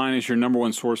BetOnline is your number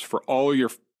one source for all your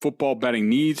football betting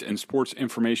needs and sports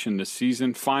information this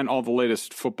season. Find all the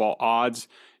latest football odds,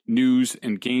 news,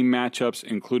 and game matchups,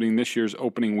 including this year's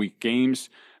opening week games.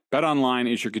 BetOnline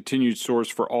is your continued source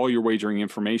for all your wagering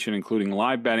information, including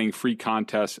live betting, free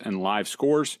contests, and live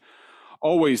scores.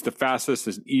 Always the fastest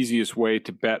and easiest way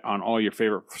to bet on all your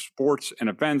favorite sports and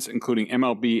events, including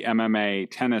MLB, MMA,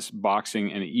 tennis,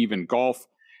 boxing, and even golf.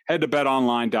 Head to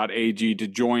betonline.ag to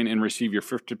join and receive your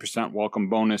 50% welcome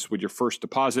bonus with your first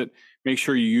deposit. Make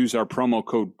sure you use our promo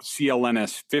code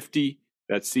CLNS50,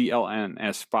 that's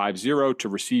CLNS50, to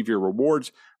receive your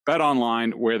rewards.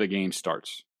 BetOnline, where the game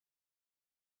starts.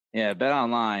 Yeah,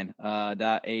 betonline.ag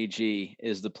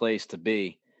is the place to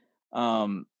be.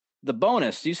 The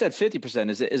bonus, you said 50%.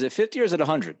 Is it 50 or is it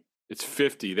 100? It's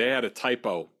 50. They had a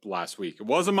typo last week. It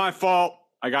wasn't my fault.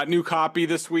 I got new copy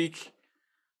this week.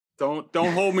 Don't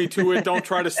hold me to it. Don't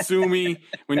try to sue me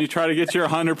when you try to get your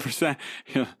 100%.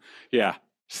 Yeah.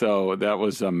 So that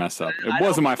was a mess up. It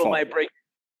wasn't my fault.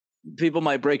 People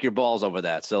might break your balls over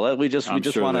that. So we just want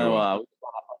to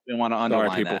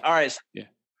underline that. All right. Yeah.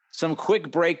 Some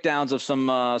quick breakdowns of some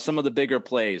of the bigger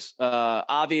plays.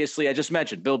 Obviously, I just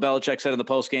mentioned Bill Belichick said in the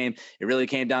postgame, it really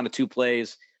came down to 2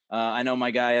 plays. I know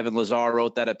my guy Evan Lazar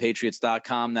wrote that at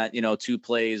Patriots.com that 2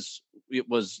 plays. It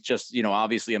was just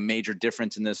obviously a major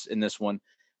difference in this one.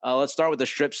 Let's start with the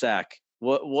strip sack.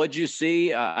 What'd you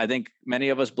see? I think many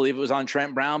of us believe it was on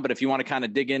Trent Brown, but if you want to kind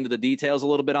of dig into the details a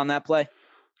little bit on that play.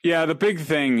 Yeah, the big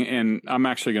thing, and I'm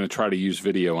actually going to try to use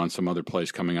video on some other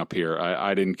plays coming up here.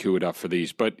 I didn't cue it up for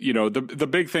these, but the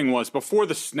big thing was before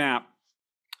the snap.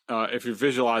 If you're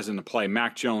visualizing the play,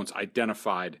 Mac Jones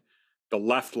identified the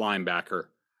left linebacker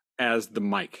as the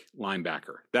Mike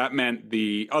linebacker. That meant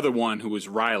the other one, who was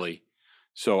Riley.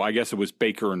 So I guess it was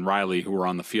Baker and Riley who were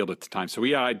on the field at the time. So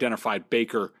he identified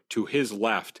Baker to his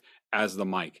left as the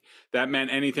Mike. That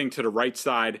meant anything to the right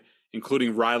side,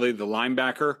 including Riley, the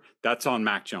linebacker, that's on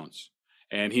Mac Jones.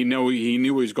 And he knew he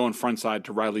was going front side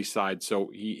to Riley's side.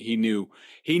 So he knew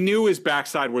his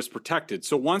backside was protected.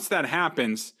 So once that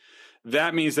happens,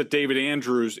 that means that David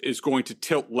Andrews is going to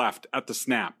tilt left at the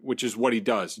snap, which is what he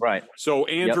does. Right. So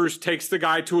Andrews takes the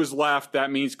guy to his left. That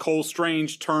means Cole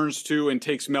Strange turns to and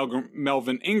takes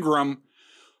Melvin Ingram,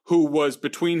 who was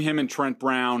between him and Trent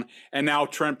Brown. And now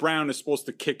Trent Brown is supposed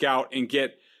to kick out and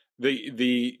get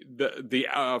the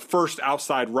first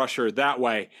outside rusher that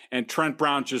way. And Trent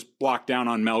Brown just blocked down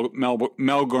on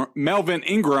Melvin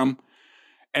Ingram,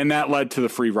 and that led to the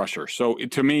free rusher. So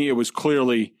to me, it was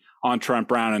clearly on Trent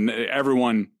Brown, and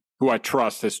everyone who I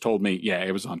trust has told me, yeah,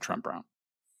 it was on Trent Brown.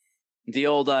 The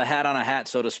old hat on a hat,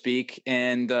 so to speak,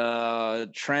 and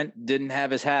Trent didn't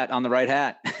have his hat on the right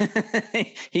hat.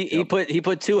 he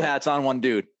put two hats on one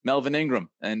dude, Melvin Ingram,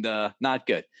 and not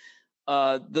good.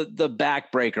 The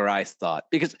backbreaker, I thought,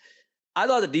 because I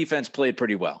thought the defense played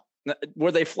pretty well.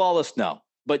 Were they flawless? No,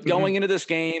 but going into this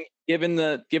game, given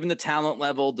the talent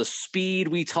level, the speed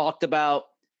we talked about,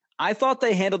 I thought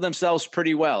they handled themselves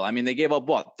pretty well. I mean, they gave up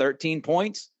 13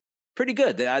 points, pretty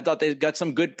good. I thought they got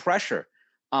some good pressure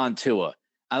on Tua.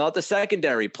 I thought the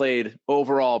secondary played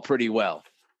overall pretty well.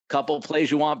 Couple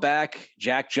plays you want back,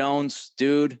 Jack Jones,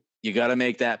 dude, you got to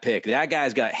make that pick. That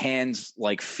guy's got hands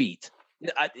like feet.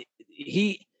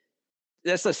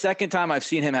 That's the second time I've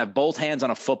seen him have both hands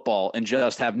on a football and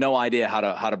just have no idea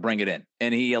how to bring it in.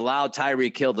 And he allowed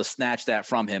Tyreek Hill to snatch that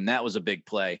from him. That was a big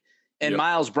play. And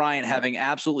Miles Bryant having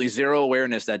absolutely zero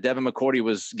awareness that Devin McCourty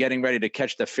was getting ready to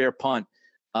catch the fair punt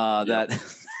that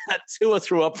Tua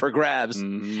threw up for grabs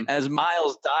as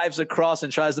Miles dives across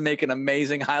and tries to make an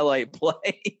amazing highlight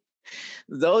play.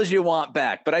 Those you want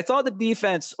back. But I thought the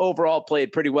defense overall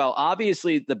played pretty well.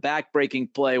 Obviously, the back-breaking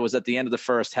play was at the end of the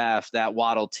first half, that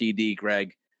Waddle TD,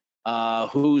 Greg.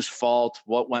 Whose fault?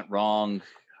 What went wrong?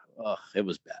 It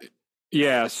was bad.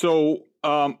 Yeah, so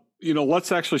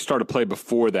let's actually start a play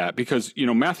before that because,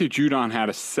 Matthew Judon had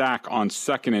a sack on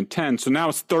 2nd and 10. So now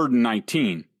it's 3rd and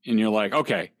 19. And you're like,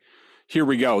 okay, here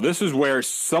we go. This is where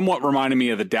somewhat reminded me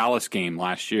of the Dallas game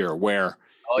last year where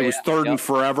it was 3rd and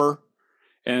forever.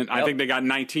 And I think they got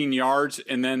 19 yards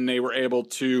and then they were able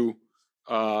to,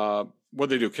 what did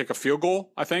they do? Kick a field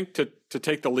goal, I think, to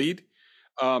take the lead.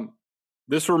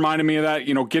 This reminded me of that,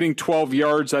 getting 12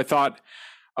 yards. I thought,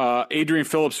 Adrian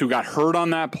Phillips, who got hurt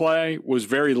on that play, was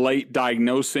very late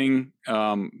diagnosing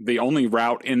the only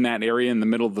route in that area in the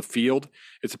middle of the field.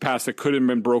 It's a pass that could have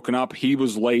been broken up. He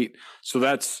was late. So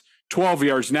that's 12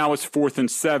 yards. Now it's 4th and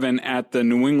 7 at the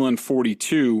New England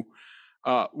 42.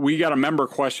 We got a member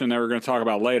question that we're going to talk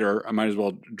about later. I might as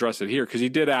well address it here because he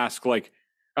did ask,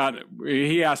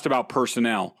 he asked about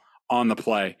personnel on the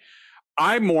play.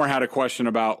 I more had a question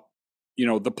about,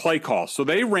 the play call. So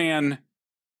they ran,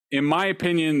 in my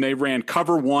opinion, they ran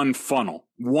cover one funnel,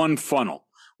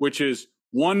 which is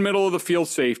one middle of the field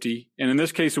safety. And in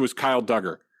this case, it was Kyle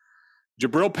Duggar.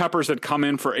 Jabril Peppers had come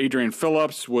in for Adrian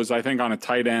Phillips, was, I think, on a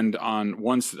tight end on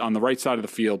the right side of the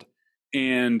field.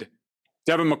 And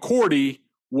Devin McCourty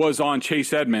was on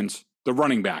Chase Edmonds, the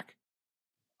running back.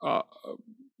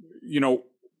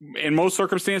 In most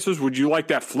circumstances, would you like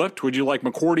that flipped? Would you like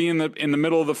McCourty in the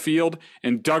middle of the field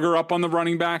and Duggar up on the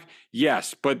running back?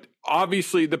 Yes, but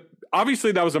obviously that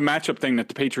was a matchup thing that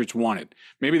the Patriots wanted.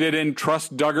 Maybe they didn't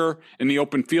trust Duggar in the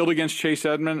open field against Chase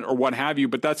Edmonds or what have you,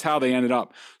 but that's how they ended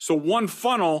up. So one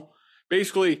funnel,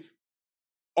 basically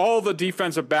all the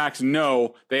defensive backs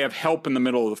know they have help in the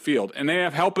middle of the field, and they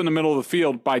have help in the middle of the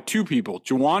field by two people,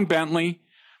 Juwan Bentley,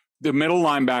 the middle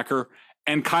linebacker,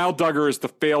 and Kyle Duggar is the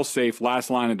fail-safe last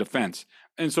line of defense.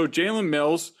 And so Jalen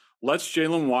Mills lets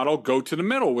Jalen Waddle go to the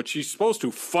middle, which he's supposed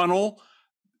to funnel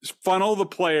the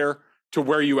player to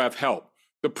where you have help.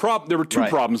 There were two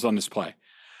problems on this play.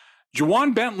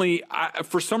 Juwan Bentley,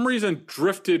 for some reason,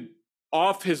 drifted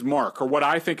off his mark, or what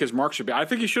I think his mark should be. I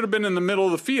think he should have been in the middle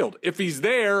of the field. If he's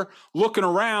there looking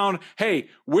around, hey,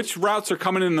 which routes are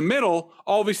coming in the middle,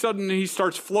 all of a sudden he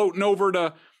starts floating over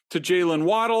to Jalen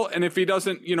Waddle, and if he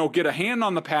doesn't, get a hand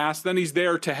on the pass, then he's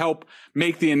there to help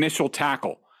make the initial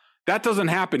tackle. That doesn't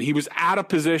happen. He was out of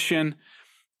position.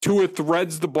 Tua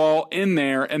threads the ball in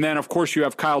there, and then, of course, you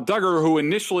have Kyle Duggar, who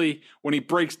initially, when he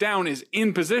breaks down, is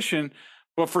in position,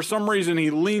 but for some reason he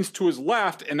leans to his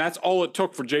left, and that's all it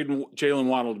took for Jalen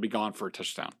Waddle to be gone for a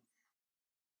touchdown.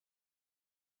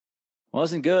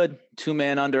 Wasn't good.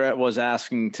 Two-man under it was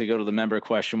asking to go to the member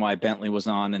question why Bentley was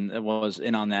on and was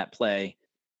in on that play.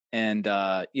 And,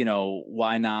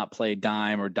 why not play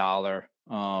dime or dollar?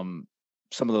 Some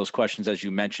of those questions, as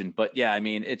you mentioned. But, yeah, I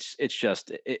mean,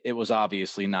 it was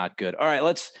obviously not good. All right,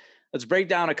 let's break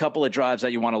down a couple of drives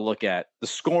that you want to look at. The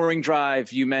scoring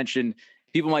drive you mentioned,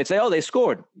 people might say, oh, they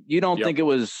scored. You don't think it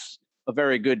was a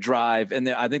very good drive. And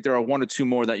I think there are one or two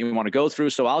more that you want to go through.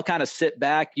 So I'll kind of sit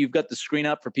back. You've got the screen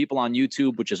up for people on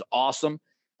YouTube, which is awesome.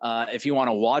 If you want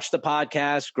to watch the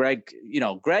podcast,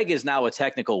 Greg is now a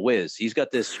technical whiz. He's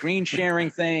got this screen sharing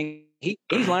thing.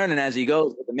 He's learning as he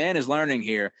goes. The man is learning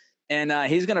here, and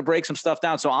he's going to break some stuff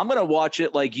down. So I'm going to watch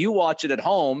it like you watch it at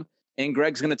home, and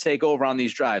Greg's going to take over on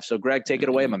these drives. So Greg, take it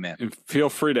away, my man. And feel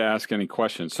free to ask any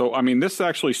questions. So, I mean, this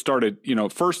actually started,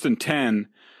 1st and 10,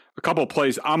 a couple of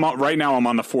plays. Right now I'm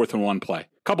on the 4th and 1 play.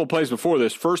 A couple of plays before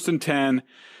this, 1st and 10,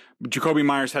 Jakobi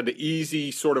Meyers had the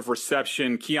easy sort of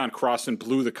reception. Keon Crossan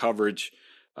blew the coverage.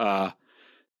 The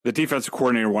defensive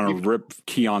coordinator wanted to rip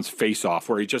Keon's face off,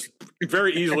 where he just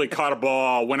very easily caught a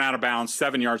ball, went out of bounds,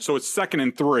 7 yards. So it's 2nd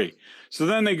and 3. So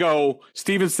then they go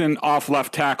Stevenson off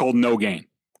left tackle, no gain.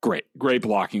 Great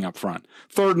blocking up front.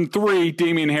 3rd and 3,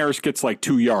 Damian Harris gets like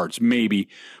 2 yards, maybe.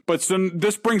 But so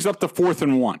this brings up the 4th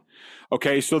and 1.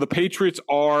 Okay, so the Patriots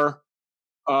are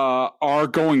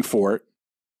going for it.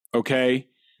 Okay.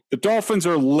 The Dolphins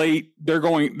are late. They're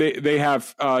going. They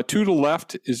have 2 to the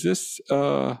left. Is this?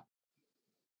 Okay,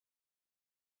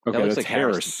 that's like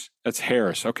Harris. That's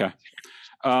Harris. Okay.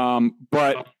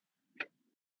 But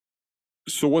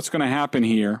so what's going to happen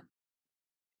here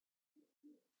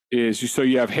is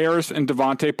you have Harris and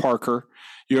Devontae Parker.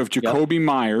 You have Jakobi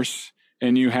Meyers,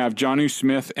 and you have Jonnu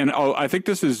Smith. And I think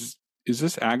this is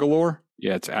this Aguilar?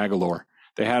 Yeah, it's Aguilar.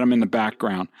 They had him in the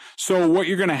background. So what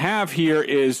you're going to have here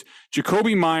is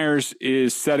Jakobi Meyers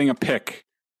is setting a pick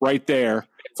right there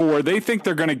they think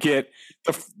they're going to get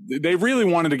they really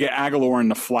wanted to get Aguilar in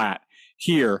the flat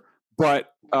here,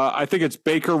 but I think it's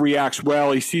Baker reacts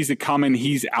well. He sees it coming.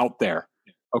 He's out there.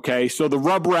 Okay. So the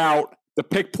rub route, the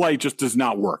pick play just does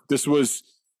not work.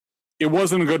 It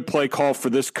wasn't a good play call for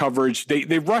this coverage.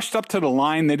 They rushed up to the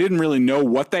line. They didn't really know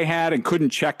what they had and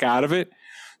couldn't check out of it.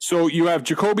 So you have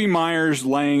Jakobi Meyers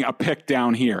laying a pick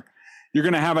down here. You're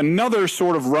going to have another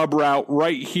sort of rub route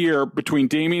right here between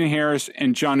Damian Harris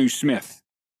and Jonnu Smith.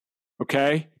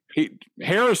 Okay?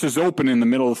 Harris is open in the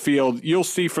middle of the field. You'll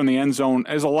see from the end zone,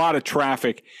 there's a lot of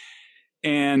traffic.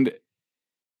 And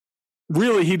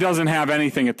really, he doesn't have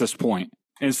anything at this point.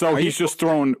 And so he's just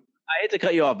thrown. I hate to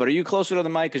cut you off, but are you closer to the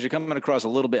mic? Because you're coming across a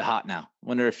little bit hot now.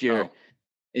 Wonder if your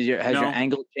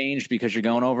angle changed because you're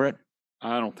going over it?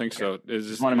 I don't think so.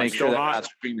 Just want to make sure that I'm not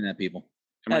screaming at people.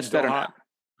 That's better hot.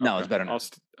 No, it's better now.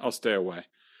 I'll stay away.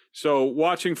 So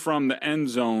watching from the end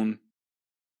zone,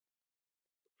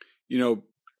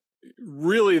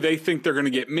 really they think they're going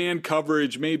to get man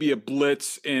coverage, maybe a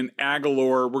blitz, and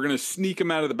Aguilar. We're going to sneak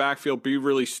him out of the backfield, be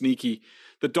really sneaky.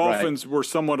 The Dolphins were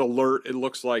somewhat alert, it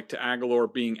looks like, to Aguilar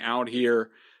being out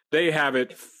here. They have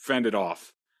it fended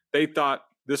off. They thought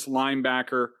this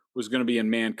linebacker was going to be in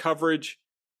man coverage.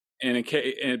 And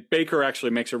Baker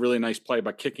actually makes a really nice play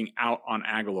by kicking out on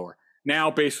Aguilar. Now,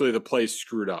 basically, the play's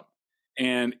screwed up.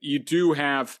 And you do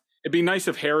have – it'd be nice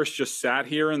if Harris just sat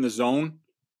here in the zone,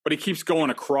 but he keeps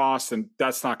going across, and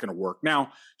that's not going to work.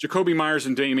 Now, Jakobi Meyers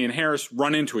and Damian Harris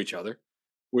run into each other,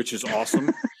 which is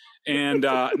awesome. And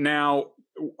now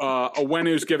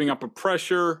Owenu's giving up a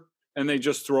pressure, and they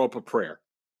just throw up a prayer.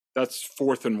 That's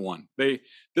 4th and 1.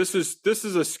 This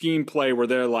is a scheme play where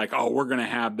they're like, oh, we're going to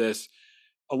have this.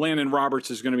 Landon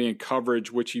Roberts is going to be in coverage,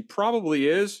 which he probably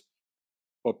is,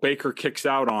 but Baker kicks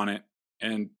out on it,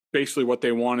 and basically what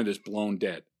they wanted is blown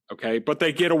dead, okay? But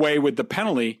they get away with the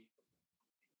penalty,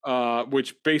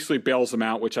 which basically bails them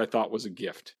out, which I thought was a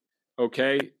gift,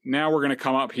 okay? Now we're going to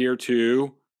come up here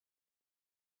to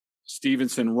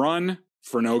Stevenson run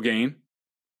for no gain.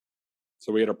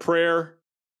 So we had a prayer.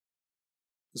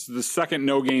 This is the second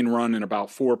no gain run in about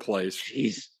 4 plays.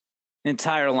 Jeez.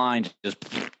 Entire line just...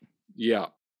 Yeah.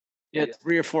 Yeah,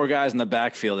 3 or 4 guys in the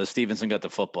backfield as Stevenson got the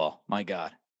football. My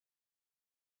God.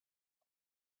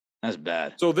 That's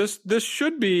bad. So this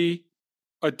should be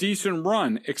a decent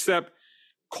run, except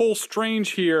Cole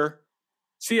Strange here,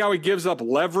 see how he gives up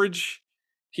leverage?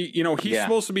 He's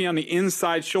supposed to be on the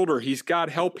inside shoulder. He's got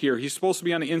help here. He's supposed to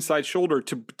be on the inside shoulder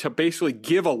to basically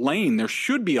give a lane. There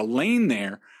should be a lane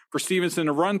there for Stevenson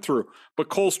to run through. But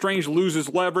Cole Strange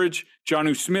loses leverage.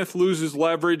 Jonnu Smith loses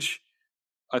leverage.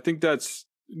 I think that's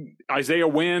Isaiah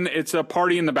Wynn. It's a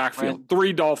party in the backfield.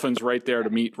 3 Dolphins right there to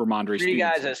meet Ramondre Stevenson. 3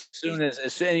 guys as soon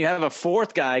as you have a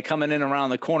 4th guy coming in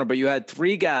around the corner, but you had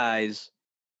 3 guys.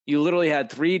 You literally had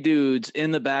 3 dudes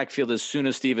in the backfield as soon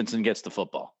as Stevenson gets the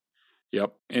football.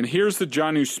 Yep. And here's the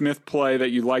Jonnu Smith play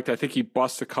that you liked. I think he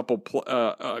busts a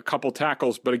couple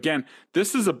tackles. But again,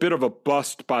 this is a bit of a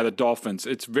bust by the Dolphins.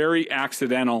 It's very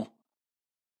accidental.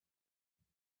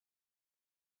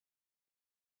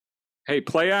 Hey,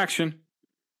 play action.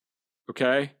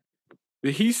 Okay.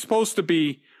 He's supposed to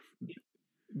be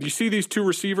do you see these two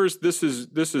receivers? This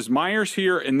is Myers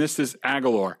here, and this is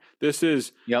Aguilar. This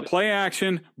is play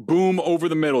action, boom, over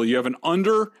the middle. You have an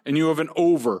under and you have an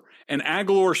over. And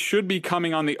Aguilar should be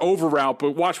coming on the over route,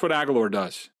 but watch what Aguilar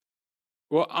does.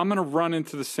 Well, I'm going to run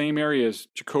into the same area as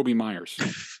Jakobi Meyers.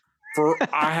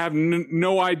 I have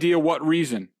no idea what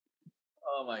reason.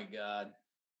 Oh, my God.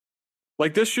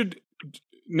 Like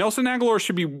Nelson Aguilar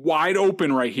should be wide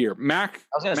open right here. Mac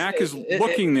is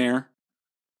looking there.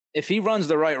 If he runs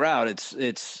the right route,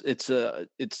 it's a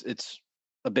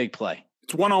big play.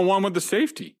 It's one-on-one with the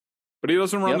safety, but he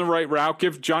doesn't run the right route.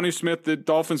 Give Jonnu Smith, the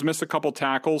Dolphins miss a couple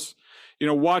tackles.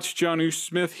 Watch Jonnu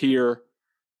Smith here.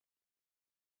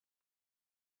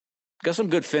 Got some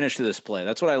good finish to this play.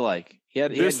 That's what I like. He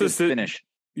had good finish.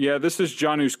 Yeah, this is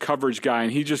Jonnu's coverage guy,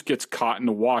 and he just gets caught in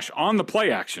the wash on the play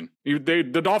action. The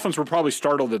Dolphins were probably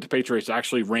startled that the Patriots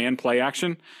actually ran play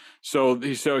action. So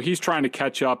he's trying to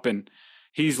catch up, and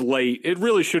he's late. It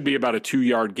really should be about a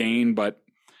 2-yard gain, but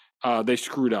they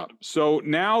screwed up. So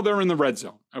now they're in the red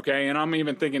zone, okay? And I'm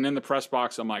even thinking in the press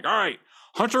box, I'm like, all right,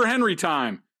 Hunter Henry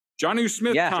time, Jonnu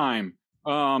Smith time.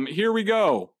 Here we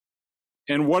go.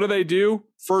 And what do?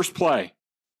 First play.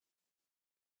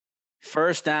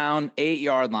 First down,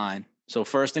 8-yard line. So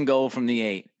first and goal from the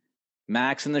 8.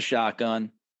 Max in the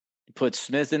shotgun. He puts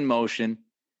Smith in motion.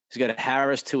 He's got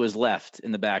Harris to his left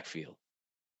in the backfield.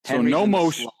 Henry's no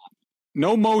motion.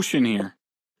 No motion here.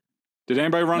 Did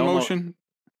anybody run motion?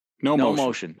 No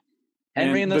motion.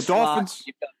 Henry and in the slot. Dolphins.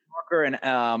 You've got Parker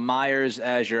and Myers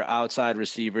as your outside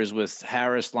receivers with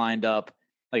Harris lined up,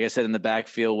 like I said, in the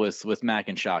backfield with Mack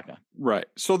and shotgun. Right.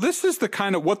 So this is the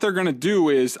kind of what they're going to do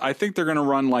is I think they're going to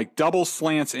run like double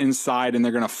slants inside and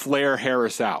they're going to flare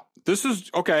Harris out. This is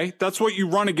okay. That's what you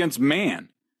run against man,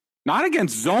 not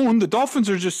against zone. The Dolphins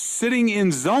are just sitting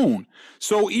in zone.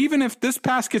 So even if this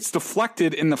pass gets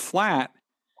deflected in the flat,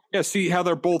 see how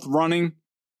they're both running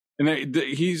and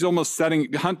he's almost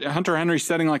setting Hunter Henry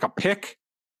setting like a pick.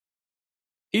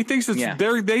 He thinks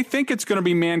they think it's going to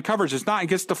be man coverage. It's not. It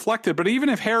gets deflected. But even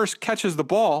if Harris catches the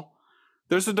ball,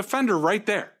 there's a defender right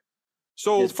there.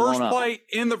 So first play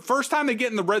in the first time they get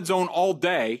in the red zone all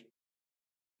day,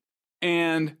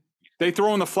 and they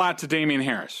throw in the flat to Damian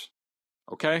Harris.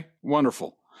 Okay,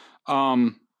 wonderful.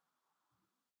 I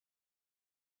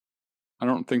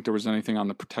don't think there was anything on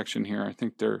the protection here. I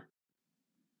think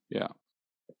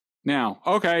Now,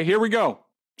 okay, here we go.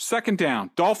 Second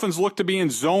down. Dolphins look to be in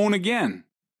zone again.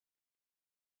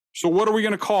 So what are we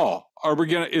going to call?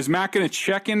 Is Matt going to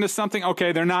check into something?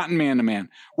 Okay, they're not in man-to-man.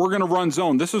 We're going to run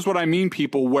zone. This is what I mean,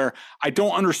 people, where I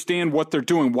don't understand what they're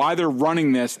doing, why they're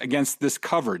running this against this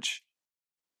coverage.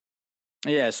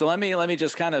 Yeah, so let me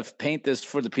just kind of paint this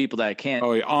for the people that can't.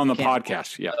 Oh, yeah, on the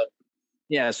podcast, yeah.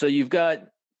 Yeah, so you've got,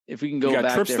 if we can go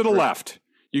back trips to the left.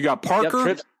 You got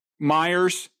Parker,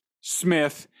 Myers,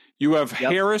 Smith. You have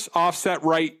Harris offset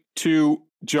right to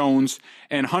Jones,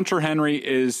 and Hunter Henry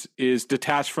is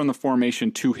detached from the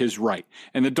formation to his right.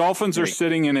 And the Dolphins are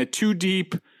sitting in a 2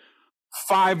 deep,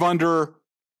 5 under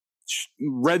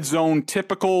red zone,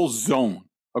 typical zone.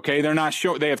 Okay, they're not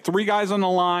they have 3 guys on the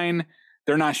line.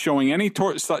 They're not showing any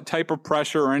type of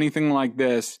pressure or anything like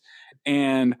this.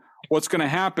 And what's going to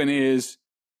happen is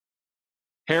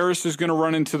Harris is going to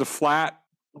run into the flat,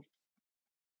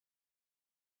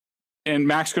 and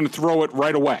Mac's going to throw it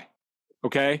right away.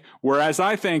 Okay. Whereas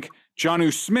I think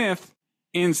Jonnu Smith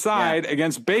inside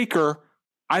against Baker,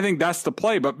 I think that's the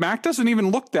play. But Mac doesn't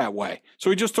even look that way. So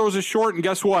he just throws it short, and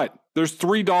guess what? There's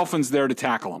 3 Dolphins there to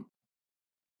tackle him.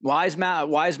 Why is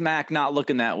Mac not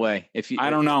looking that way?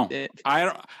 I don't know.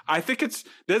 I think it's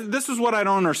this is what I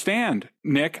don't understand,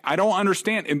 Nick. I don't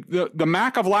understand. The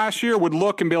Mac of last year would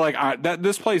look and be like,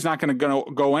 this play is not going to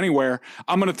go anywhere.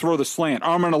 I'm going to throw the slant. Or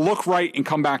I'm going to look right and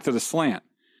come back to the slant.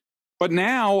 But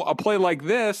now a play like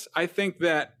this, I think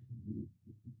they're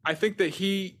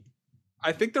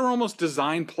almost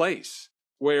design plays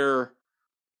where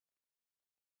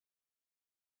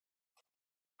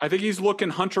I think he's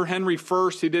looking Hunter Henry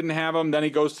first. He didn't have him. Then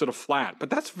he goes to the flat. But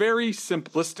that's very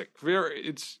simplistic.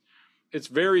 It's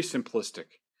very simplistic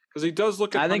because he does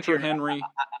look at Hunter Henry.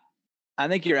 I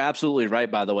think you're absolutely right.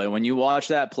 By the way, when you watch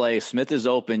that play, Smith is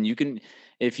open. You can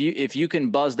if you can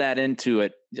buzz that into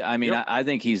it. I mean, I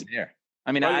think he's there.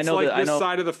 I mean, I know like that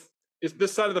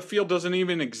this side of the field doesn't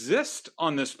even exist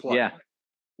on this play. Yeah,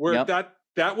 where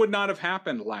that would not have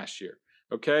happened last year.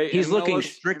 Okay, he's looking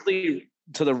strictly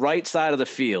to the right side of the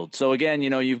field. So again,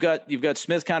 you've got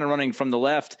Smith kind of running from the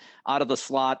left out of the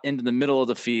slot into the middle of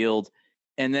the field.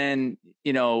 And then,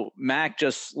 Mac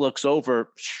just looks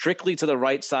over strictly to the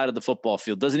right side of the football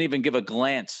field, doesn't even give a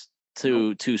glance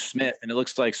to Smith. And it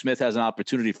looks like Smith has an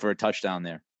opportunity for a touchdown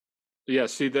there. Yeah,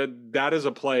 see, that is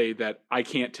a play that I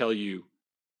can't tell you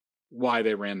why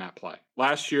they ran that play.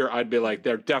 Last year, I'd be like,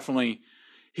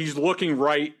 he's looking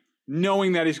right,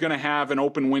 knowing that he's going to have an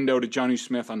open window to Johnny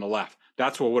Smith on the left.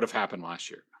 That's what would have happened last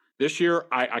year. This year,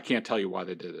 I can't tell you why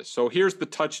they did this. So here's the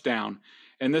touchdown,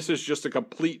 and this is just a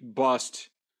complete bust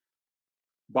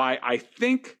by, I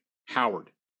think,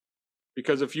 Howard.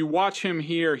 Because if you watch him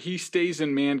here, he stays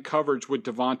in man coverage with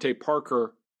Devontae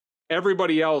Parker.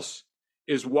 Everybody else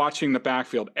is watching the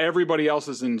backfield. Everybody else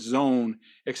is in zone,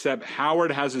 except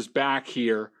Howard has his back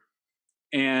here,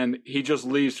 and he just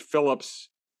leaves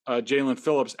Jalen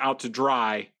Phillips out to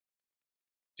dry,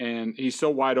 and he's so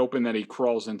wide open that he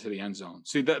crawls into the end zone.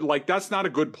 See, that's not a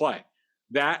good play.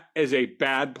 That is a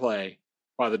bad play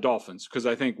by the Dolphins, because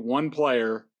I think one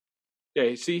player,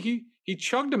 he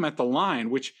chugged him at the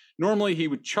line, which normally he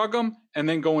would chug him and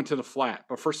then go into the flat.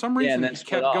 But for some reason, he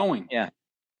kept going. Yeah.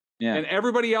 And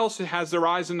everybody else has their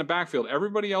eyes in the backfield.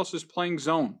 Everybody else is playing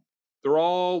zone. They're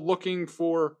all looking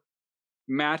for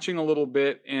matching a little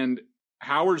bit, and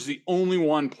Howard's the only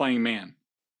one playing man.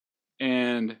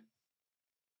 And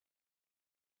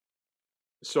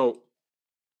so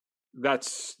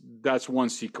that's one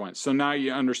sequence. So now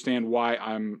you understand why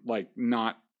I'm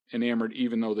not enamored,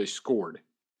 even though they scored.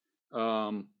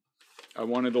 I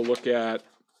wanted to look at.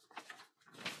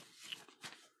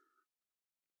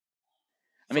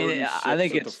 I mean, I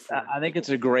think it's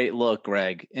a great look,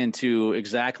 Greg, into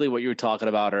exactly what you were talking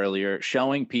about earlier,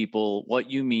 showing people what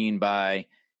you mean by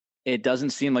it doesn't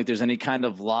seem like there's any kind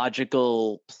of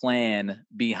logical plan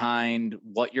behind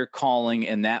what you're calling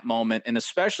in that moment, and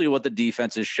especially what the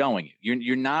defense is showing you.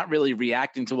 You're not really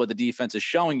reacting to what the defense is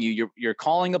showing you. You're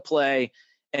calling a play,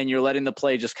 and you're letting the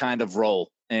play just kind of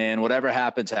roll, and whatever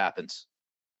happens, happens.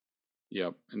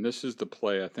 Yep, and this is the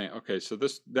play, I think. Okay, so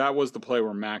that was the play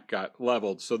where Mac got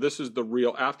leveled. So this is the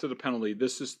real, after the penalty,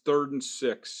 this is 3rd and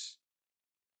 6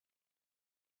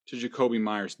 to Jakobi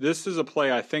Meyers. This is a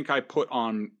play I think I put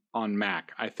on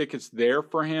Mac. I think it's there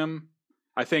for him.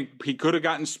 I think he could have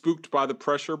gotten spooked by the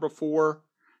pressure before.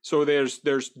 So there's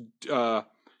 2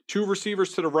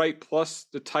 receivers to the right plus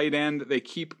the tight end. They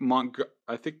keep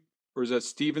or is that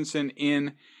Stevenson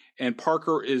in, and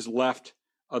Parker is left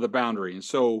of the boundary. And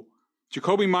so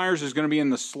Jakobi Meyers is going to be in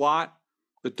the slot.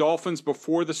 The Dolphins,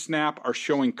 before the snap, are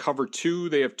showing cover 2.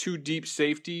 They have 2 deep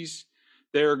safeties.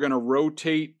 They're going to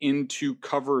rotate into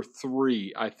cover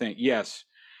 3, I think. Yes.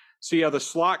 See how the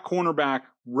slot cornerback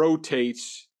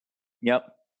rotates. Yep.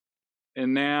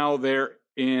 And now they're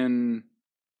in.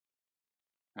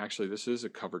 Actually, this is a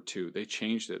cover 2. They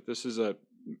changed it. This is a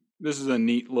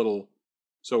neat little.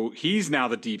 So he's now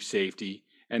the deep safety,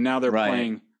 and now they're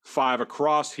playing 5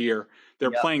 across here. They're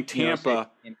playing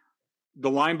Tampa. The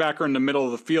linebacker in the middle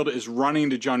of the field is running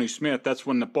to Johnny Smith. That's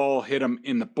when the ball hit him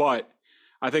in the butt.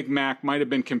 I think Mac might have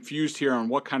been confused here on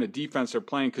what kind of defense they're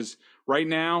playing, because right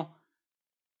now,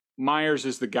 Myers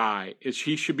is the guy.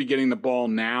 He should be getting the ball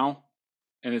now,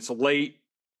 and it's late,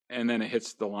 and then it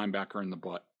hits the linebacker in the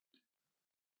butt.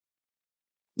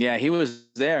 Yeah, he was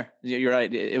there. You're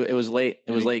right. It was late.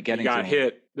 It was late getting to him. He got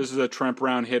hit. This is a Trent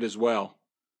Brown hit as well.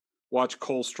 Watch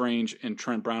Cole Strange and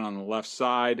Trent Brown on the left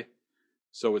side.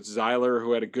 So it's Zeiler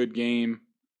who had a good game.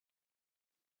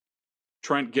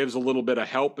 Trent gives a little bit of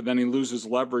help, but then he loses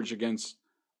leverage against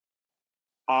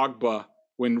Ogba,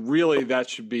 when really that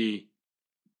should be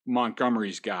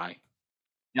Montgomery's guy.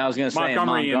 Yeah, I was going to say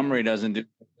Montgomery doesn't do.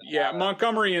 Yeah,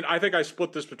 Montgomery, and I think I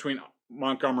split this between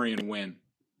Montgomery and Wynn.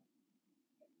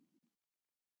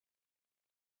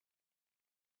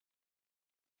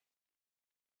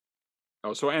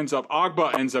 Oh, so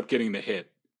Ogba ends up getting the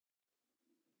hit,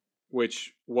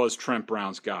 which was Trent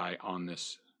Brown's guy on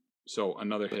this. So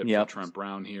another hit for Trent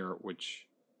Brown here, which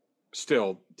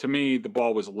still, to me, the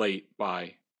ball was late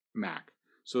by Mac.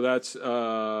 So that's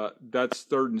 3rd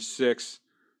and 6.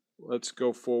 Let's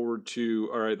go forward to,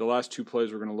 all right, the last 2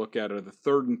 plays we're going to look at are the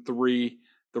 3rd and 3,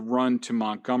 the run to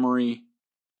Montgomery.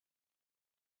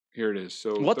 Here it is.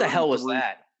 So what the hell was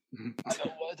that?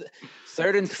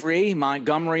 3rd and 3,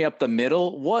 Montgomery up the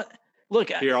middle. What? Look,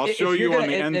 here, I'll show you on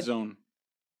the end zone.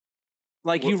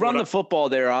 You run the football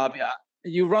there,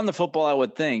 you run the football, I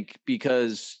would think,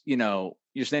 because,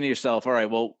 you're saying to yourself, all right,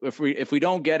 well, if we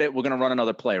don't get it, we're going to run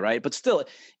another play, right? But still,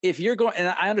 if you're going, and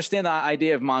I understand the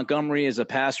idea of Montgomery as a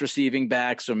pass receiving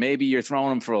back, so maybe you're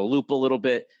throwing him for a loop a little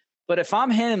bit. But if I'm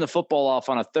handing the football off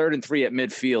on a 3rd and 3 at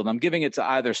midfield, I'm giving it to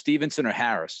either Stevenson or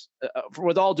Harris,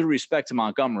 with all due respect to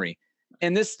Montgomery.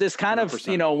 And this kind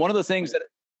 100%. Of, one of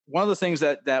the things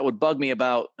that would bug me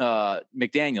about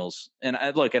McDaniels, and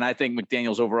I think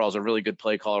McDaniels overall is a really good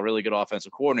play caller, really good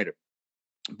offensive coordinator,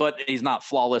 but he's not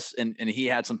flawless, and he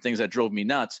had some things that drove me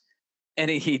nuts. and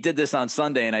he did this on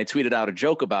Sunday, and I tweeted out a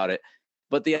joke about it.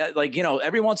 But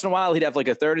every once in a while he'd have like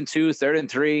a 3rd and 2, 3rd and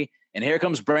 3, and here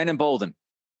comes Brandon Bolden,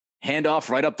 handoff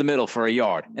right up the middle for a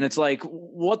yard, and it's like,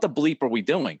 what the bleep are we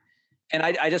doing? And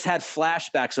I just had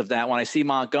flashbacks of that when I see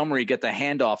Montgomery get the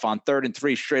handoff on 3rd and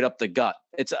 3 straight up the gut.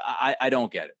 I don't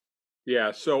get it.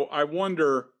 Yeah, so I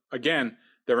wonder, again,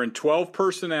 they're in 12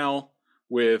 personnel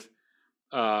with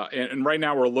and right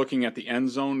now we're looking at the end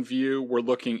zone view. We're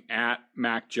looking at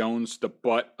Mac Jones, the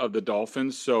butt of the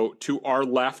Dolphins. So to our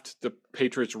left, the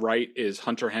Patriots' right is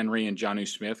Hunter Henry and Jonnu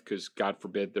Smith, because God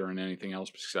forbid they're in anything else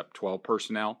except 12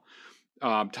 personnel.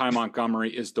 Ty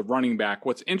Montgomery is the running back.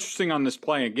 What's interesting on this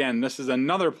play, again, this is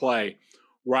another play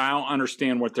where I don't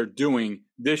understand what they're doing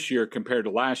this year compared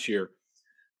to last year.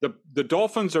 The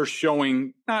Dolphins are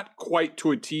showing, not quite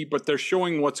to a T, but they're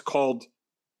showing what's called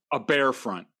a bear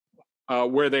front,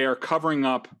 where they are covering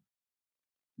up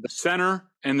the center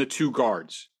and the 2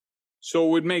 guards. So it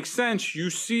would make sense. You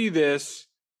see this,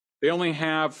 they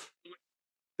have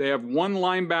one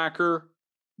linebacker,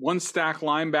 one stack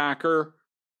linebacker.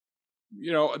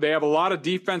 They have a lot of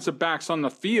defensive backs on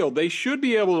the field. They should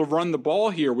be able to run the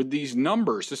ball here with these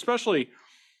numbers, especially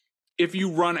if you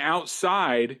run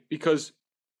outside, because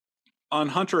on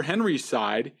Hunter Henry's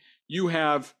side, you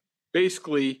have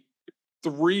basically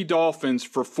 3 Dolphins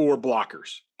for 4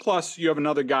 blockers. Plus, you have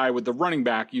another guy with the running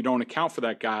back. You don't account for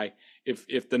that guy.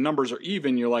 If the numbers are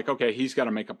even, you're like, okay, he's got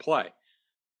to make a play.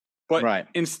 But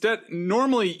Instead,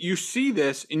 normally you see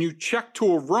this and you check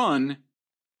to a run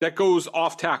that goes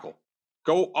off tackle.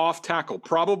 Go off tackle,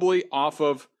 probably off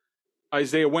of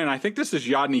Isaiah Wynn. I think this is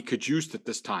Yodny Cajuste at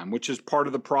this time, which is part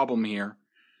of the problem here.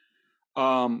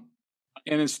 And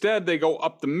instead, they go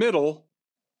up the middle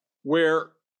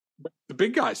where the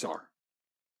big guys are.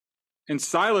 And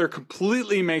Seiler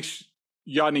completely makes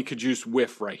Yodny Cajuste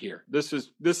whiff right here. This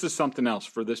is something else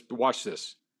for this. Watch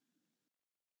this.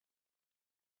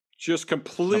 Just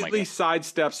completely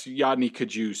sidesteps Yodny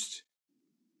Cajuste.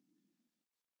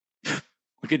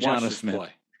 Look at Jonnu Smith.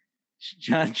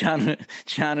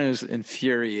 Jonnu's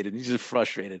infuriated. He's just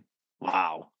frustrated.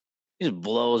 Wow. He just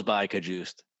blows by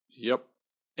Cajuste. Yep.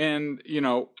 And,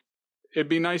 it'd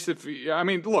be nice if,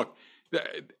 look,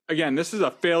 again, this is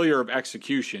a failure of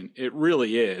execution. It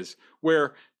really is.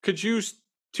 Where Cajuste,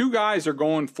 2 guys are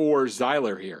going for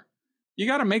Seiler here. You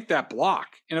got to make that block.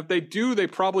 And if they do, they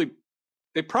probably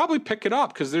pick it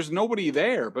up because there's nobody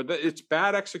there. But it's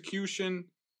bad execution.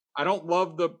 I don't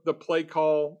love the play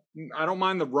call. I don't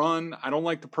mind the run. I don't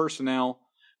like the personnel.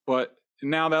 But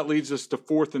now that leads us to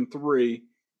 4th and 3,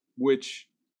 which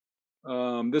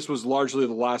this was largely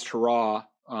the last hurrah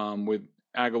with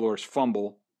Aguilar's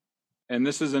fumble. And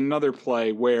this is another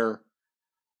play where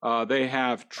they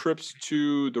have trips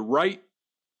to the right,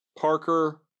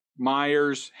 Parker,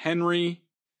 Myers, Henry.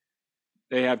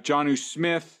 They have Jonnu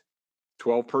Smith,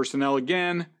 12 personnel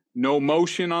again. No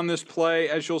motion on this play,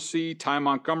 as you'll see. Ty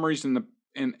Montgomery's in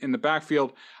the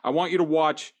backfield. I want you to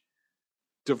watch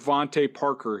Devontae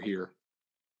Parker here.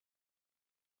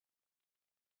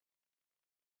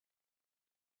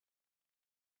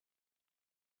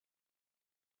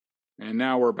 And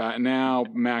now we're back. Now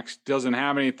Max doesn't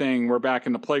have anything. We're back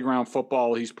in the playground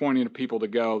football. He's pointing to people to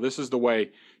go. This is the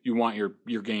way you want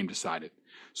your game decided.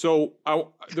 So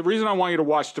the reason I want you to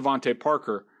watch Devontae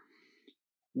Parker,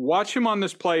 watch him on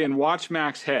this play and watch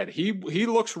Mac's head. He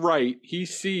looks right. He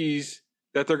sees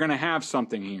that they're going to have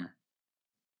something here.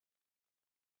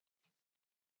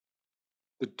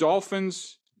 The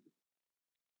Dolphins,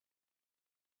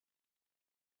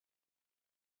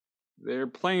 they're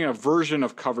playing a version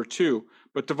of cover 2,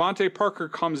 but Devontae Parker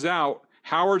comes out.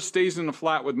 Howard stays in the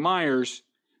flat with Myers.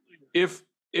 If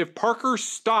Parker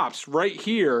stops right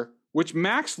here, which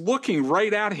Mac's looking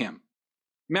right at him,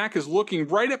 Mac is looking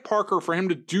right at Parker for him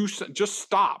to just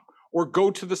stop or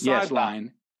go to the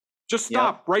sideline. Just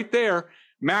stop right there.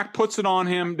 Mac puts it on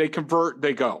him. They convert.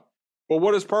 They go. But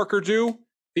what does Parker do?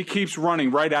 He keeps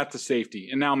running right at the safety.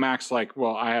 And now Mac's like,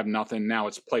 well, I have nothing. Now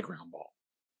it's playground ball.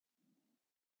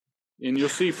 And you'll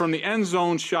see from the end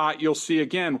zone shot, you'll see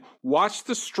again, watch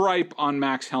the stripe on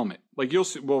Mac's helmet. Like you'll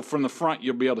see, well, from the front,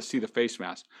 you'll be able to see the face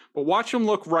mask. But watch him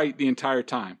look right the entire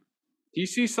time. He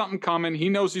sees something coming. He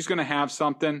knows he's going to have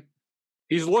something.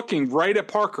 He's looking right at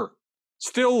Parker.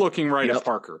 Still looking right at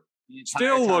Parker.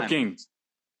 Still looking.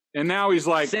 And now he's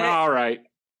like, all right.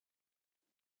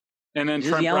 And then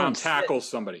Trent Brown tackles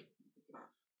somebody.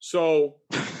 So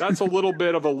that's a little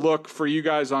bit of a look for you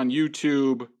guys on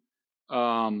YouTube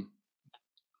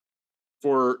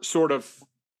for sort of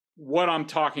what I'm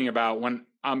talking about when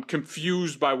I'm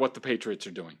confused by what the Patriots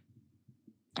are doing.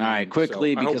 All right,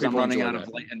 quickly, because I'm running out of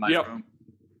light in my room.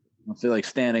 I feel like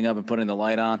standing up and putting the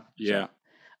light on. Yeah.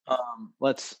 So,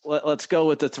 let's go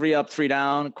with the 3 up, 3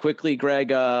 down quickly,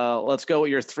 Greg. Let's go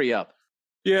with your 3 up.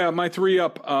 Yeah, my 3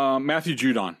 up, Matthew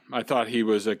Judon. I thought he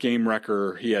was a game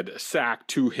wrecker. He had a sack,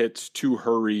 2 hits, 2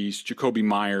 hurries. Jacoby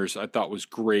Myers, I thought was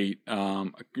great. A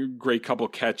great couple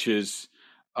catches.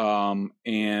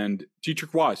 And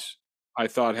Dietrich Wise, I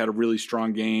thought had a really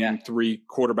strong game. Yeah. 3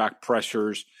 quarterback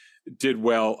pressures, did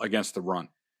well against the run.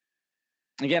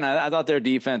 Again, I thought their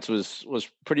defense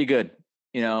was pretty good,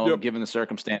 given the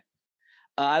circumstance.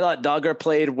 I thought Duggar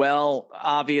played well.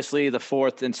 Obviously, the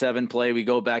 4th and 7 play, we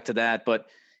go back to that. But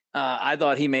I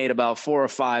thought he made about 4 or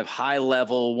 5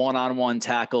 high-level one-on-one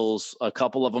tackles, a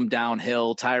couple of them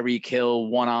downhill. Tyreek Hill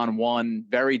one-on-one,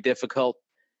 very difficult.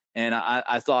 And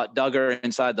I thought Duggar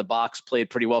inside the box played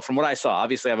pretty well from what I saw.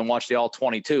 Obviously, I haven't watched the all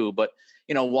 22, but,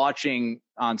 watching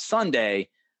on Sunday,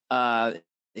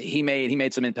 he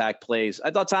made some impact plays. I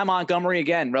thought Ty Montgomery,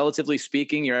 again, relatively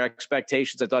speaking, your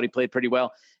expectations, I thought he played pretty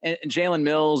well. And Jalen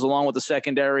Mills, along with the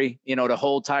secondary, to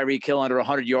hold Tyreek Hill under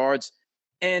 100 yards.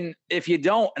 And if you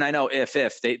don't, and I know if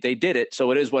they did it, so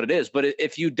it is what it is. But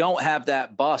if you don't have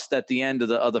that bust at the end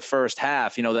of the first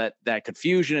half, that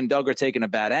confusion and Duggar taking a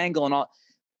bad angle and all,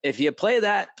 if you play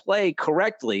that play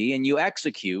correctly and you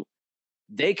execute,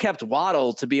 they kept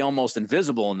Waddle to be almost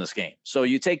invisible in this game. So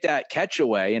you take that catch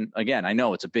away, and again, I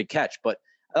know it's a big catch, but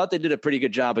I thought they did a pretty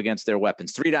good job against their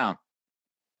weapons. 3 down.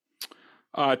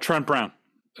 Trent Brown.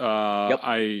 Yep.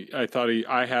 I thought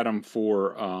I had him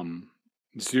for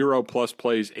 0 plus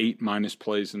plays, 8 minus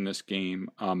plays in this game.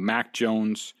 Mac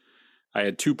Jones, I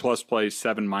had 2 plus plays,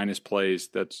 7 minus plays.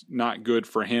 That's not good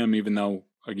for him, even though,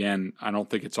 again, I don't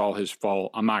think it's all his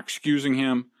fault. I'm not excusing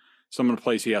him. Some of the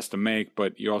plays he has to make,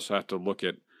 but you also have to look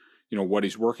at, what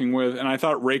he's working with. And I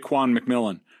thought Raekwon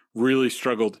McMillan really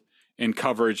struggled in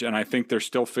coverage, and I think they're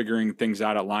still figuring things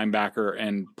out at linebacker,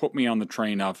 and put me on the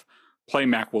train of play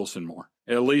Mack Wilson more.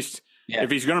 At least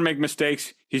if he's going to make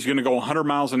mistakes, he's going to go 100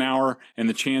 miles an hour, and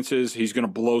the chances he's going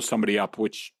to blow somebody up,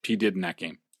 which he did in that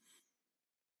game.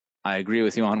 I agree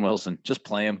with you on Wilson. Just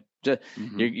play him.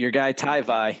 Your guy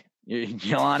Tyvi.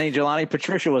 Jelani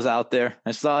Patricia was out there.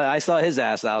 I saw his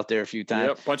ass out there a few times.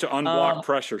 Yep, bunch of unblocked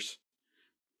pressures.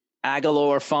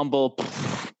 Aguilar fumble.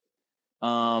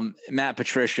 Matt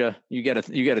Patricia, you get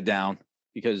a down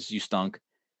because you stunk.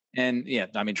 And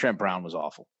Trent Brown was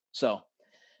awful. So,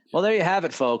 well, there you have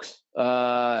it, folks.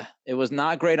 It was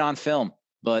not great on film,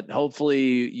 but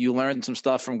hopefully you learned some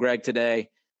stuff from Greg today.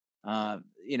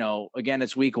 Again,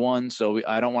 it's week 1, so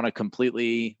I don't want to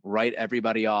completely write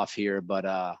everybody off here, but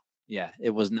it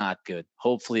was not good.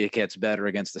 Hopefully it gets better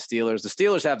against the Steelers. The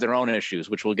Steelers have their own issues,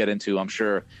 which we'll get into, I'm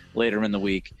sure, later in the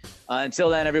week. Until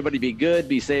then, everybody be good,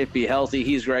 be safe, be healthy.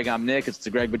 He's Greg, I'm Nick. It's the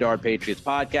Greg Bedard Patriots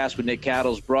podcast with Nick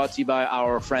Cattles, brought to you by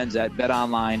our friends at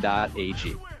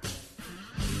betonline.ag.